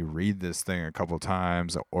reread this thing a couple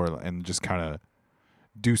times, and just kind of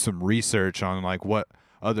do some research on like what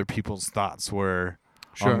other people's thoughts were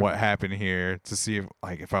Sure. on what happened here, to see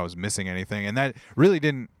if I was missing anything, and that really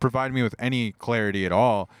didn't provide me with any clarity at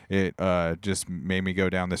all. It just made me go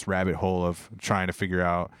down this rabbit hole of trying to figure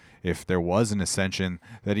out if there was an ascension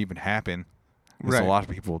that even happened, because Right. a lot of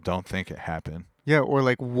people don't think it happened. Yeah, or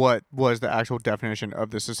like what was the actual definition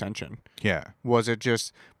of this ascension? Yeah, Was it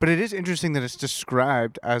just, but it is interesting that it's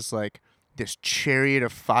described as like this chariot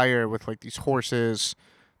of fire with like these horses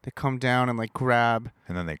that come down and like grab.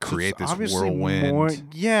 and then they So create it's this obviously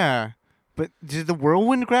whirlwind. Yeah. But did the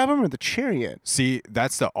whirlwind grab him or the chariot? See,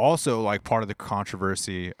 that's also like part of the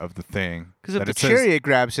controversy of the thing. Because if that the it says- chariot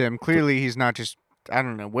grabs him, clearly he's not just, I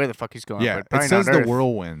don't know where the fuck he's going. yeah, but it probably says not the Earth.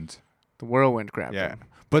 whirlwind. The whirlwind grabbed Yeah. him.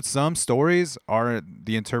 But some stories are,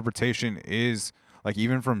 the interpretation is like,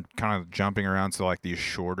 even from kind of jumping around to like these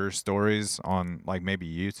shorter stories on like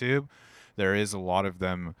maybe YouTube, there is a lot of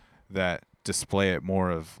them that display it more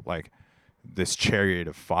of like this chariot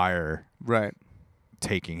of fire Right.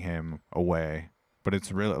 taking him away. But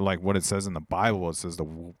it's really like what it says in the Bible. It says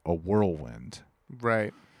a whirlwind.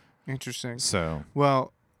 Right. Interesting. So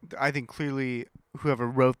Well, I think clearly whoever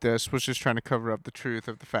wrote this was just trying to cover up the truth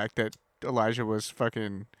of the fact that Elijah was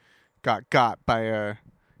fucking got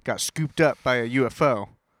scooped up by a UFO.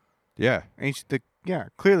 yeah,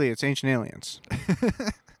 Clearly it's ancient aliens.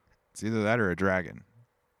 it's either that or a dragon,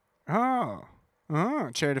 Oh,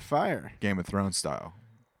 chariot of fire. Game of Thrones style.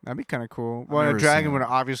 That'd be kind of cool. I've Well, a never dragon seen would it.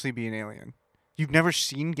 obviously be an alien. You've never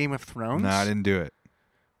seen Game of Thrones? No, I didn't do it.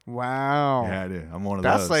 Wow. Yeah, I did. I'm one of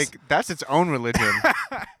That's those. that's its own religion.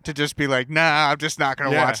 To just be like, nah, I'm just not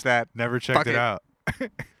gonna Yeah. watch that. Never checked Fuck it it. out.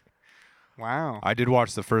 Wow. I did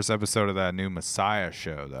watch the first episode of that new Messiah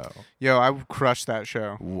show, though. Yo, I crushed that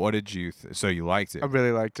show. What did you? So you liked it? I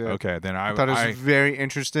really liked it. Okay, then I thought it was very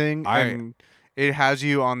interesting, and it has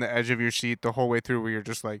you on the edge of your seat the whole way through, where you're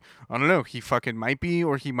just like, I don't know, he fucking might be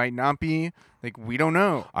or he might not be. Like, we don't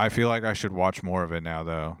know. I feel like I should watch more of it now,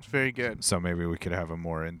 though. It's very good. So maybe we could have a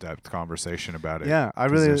more in-depth conversation about it. Yeah, I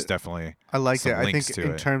 'cause really, there's definitely I liked some it. I links think to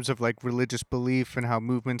in it. terms of like religious belief and how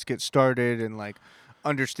movements get started and like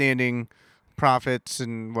understanding prophets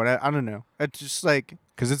and what I don't know. It's just like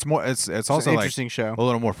because it's more. It's it's also an like interesting show. a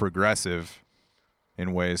little more progressive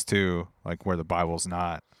in ways too, like where the Bible's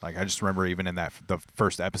not. Like I just remember even in that the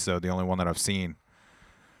first episode, the only one that I've seen,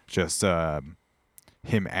 just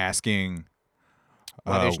him asking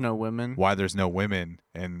Why there's no women. why there's no women,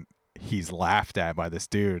 and he's laughed at by this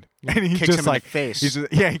dude, Yeah, and he kicks just him like in the face. he's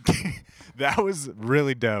just, that was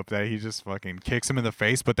really dope that he just fucking kicks him in the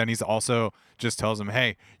face, but then he's also just tells him,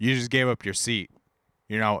 hey, you just gave up your seat,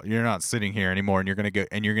 you're not sitting here anymore, and you're gonna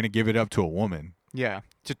give it up to a woman. Yeah,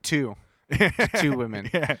 to two women.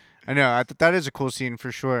 Yeah. I know. That is a cool scene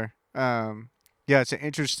for sure. Yeah, it's an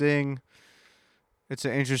interesting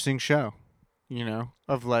show. You know,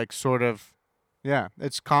 of like sort of, yeah,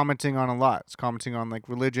 it's commenting on a lot. It's commenting on like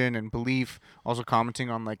religion and belief. Also commenting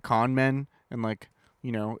on like con men and like,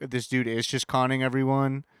 you know, if this dude is just conning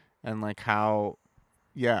everyone and like how,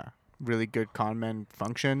 yeah, really good con men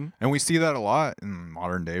function. And we see that a lot in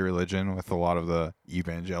modern day religion with a lot of the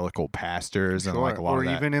evangelical pastors and like a lot or of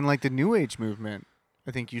that. even in like the New Age movement.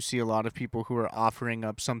 I think you see a lot of people who are offering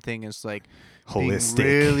up something as like Holistic. being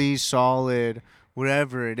really solid,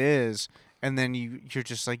 whatever it is, and then you're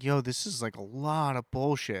just like, yo, this is like a lot of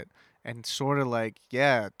bullshit, and sort of like,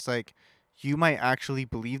 yeah, it's like you might actually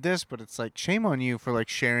believe this, but it's like shame on you for like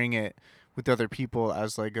sharing it with other people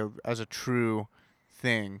as like a true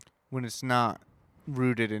thing when it's not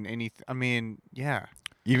rooted in anything. I mean, yeah.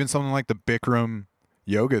 Even something like the Bikram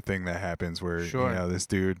yoga thing that happens where Sure. you know this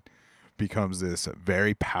dude becomes this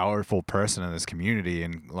very powerful person in this community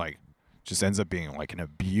and like just ends up being like an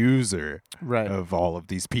abuser Right. of all of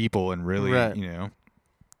these people and really Right. you know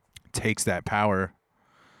takes that power.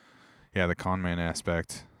 Yeah, the con man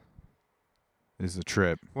aspect is a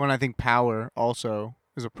trip. When I think power also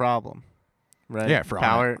is a problem. Right? Yeah, for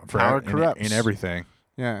power in corrupts. everything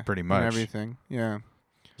Yeah. pretty in much. everything. Yeah.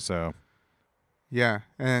 So Yeah,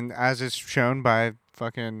 and as is shown by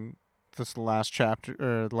fucking this last chapter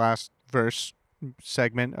or last verse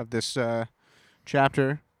segment of this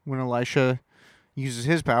chapter, when Elisha uses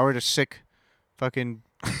his power to sick fucking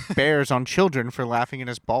bears on children for laughing at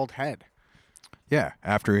his bald head. yeah,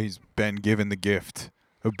 after he's been given the gift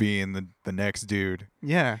of being the next dude,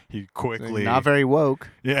 Yeah, he so quickly not very woke.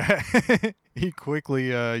 yeah he quickly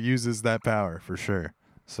uses that power for sure.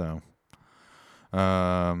 So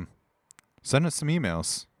send us some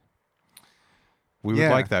emails. We would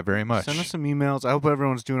Yeah. like that very much. Send us some emails. I hope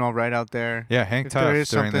everyone's doing all right out there. Yeah, hang If there tough is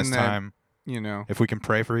during this something that- time. You know, If we can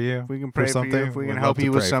pray for you, if we can pray for something, you, if we can we'd help love to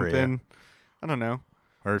you with pray for you. something. I don't know.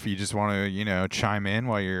 or if you just want to, you know, chime in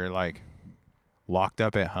while you're like locked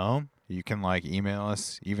up at home, you can like email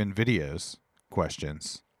us even videos,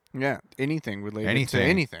 questions. Yeah, anything related to Anything.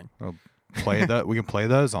 anything. Play that we can play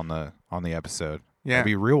those on the episode. Yeah, It'd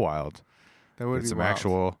be real wild. that would Get be some wild.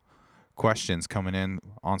 actual questions coming in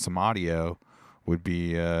on some audio would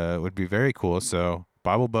be very cool. So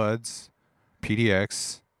Bible Buds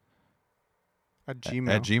PDX at Gmail.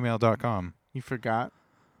 at gmail.com. You forgot?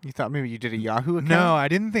 You thought maybe you did a Yahoo account? No, I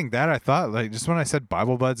didn't think that. I thought like just when I said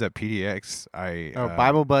Bible Buds at PDX, I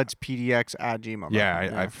BibleBudsPDX at Gmail. Yeah,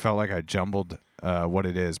 I felt like I jumbled what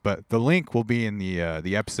it is, but the link will be in the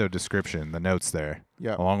episode description, the notes there,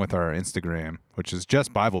 Yep. along with our Instagram, which is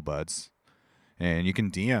just Bible Buds, and you can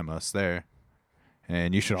DM us there,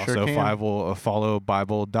 and you should Sure also can. follow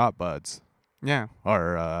Bible.buds. Yeah.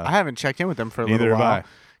 Or I haven't checked in with them for a neither little have while. I.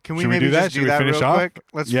 Can we Should we maybe do that? just Should do we that finish real off? quick?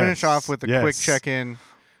 Let's finish off with a quick Yes. check-in.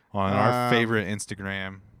 On our Um, favorite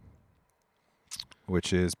Instagram,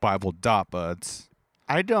 which is Bible.buds.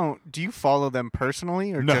 Do you follow them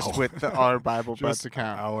personally or No. just with our Bible Buds Just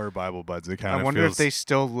account? our Bible Buds account. I It wonder if feels- they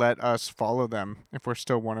still let us follow them, if we're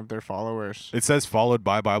still one of their followers. It says followed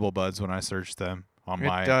by Bible Buds when I search them on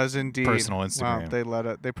my It does indeed. personal Wow, Instagram. they let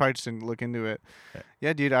it. They probably just didn't look into it. Yeah.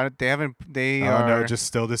 Yeah, dude. They haven't. They Oh are no, just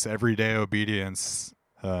still this everyday obedience.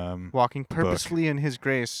 walking purposefully in His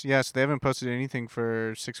grace. Yes, they haven't posted anything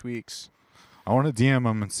for 6 weeks. I want to DM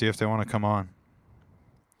them and see if they want to come on.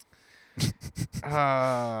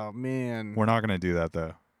 Oh man. We're not gonna do that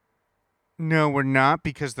though. No, we're not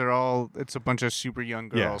because it's a bunch of super young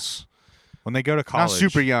Yeah. girls. When they go to Not college,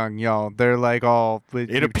 super young, y'all. They're like all It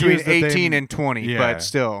between appears that they- 18 and 20, Yeah. but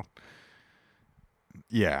still.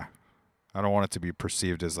 Yeah, I don't want it to be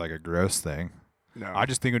perceived as like a gross thing. No. I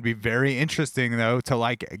just think it would be very interesting though to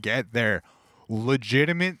like get their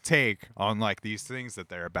legitimate take on like these things that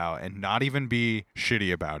they're about and not even be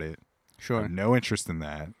shitty about it. I Sure. have no interest in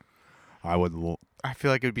that. I would. I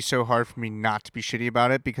feel like it would be so hard for me not to be shitty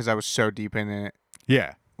about it because I was so deep in it,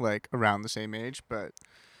 Yeah. like around the same age, but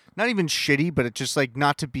not even shitty, but it's just like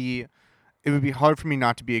not to be. It would be hard for me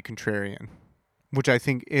not to be a contrarian, which I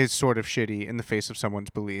think is sort of shitty in the face of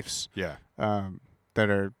someone's beliefs Yeah. that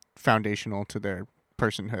are foundational to their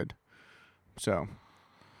personhood. So,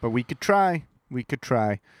 but we could try. We could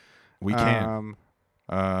try. We can.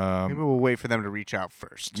 Maybe we'll wait for them to reach out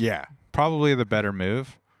first. Yeah, probably the better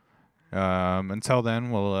move. Until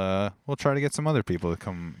then, we'll try to get some other people to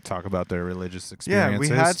come talk about their religious experiences.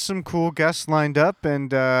 Yeah, we had some cool guests lined up,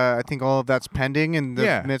 and I think all of that's pending in the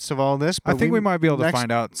Yeah. midst of all this. I But think we might be able to next-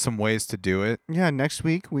 find out some ways to do it, Yeah, next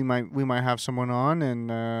week we might have someone on,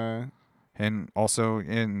 and and also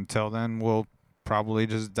until then, we'll probably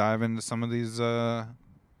just dive into some of these short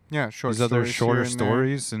these other stories shorter here and there.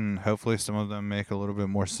 stories, and hopefully some of them make a little bit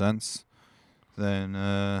more sense than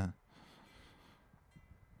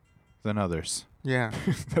others. Yeah,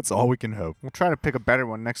 That's all we can hope. we'll try to pick a better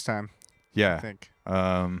one next time. I Yeah. think.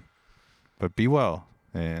 But be well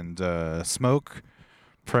and smoke,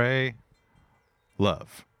 pray,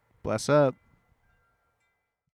 love. Bless up.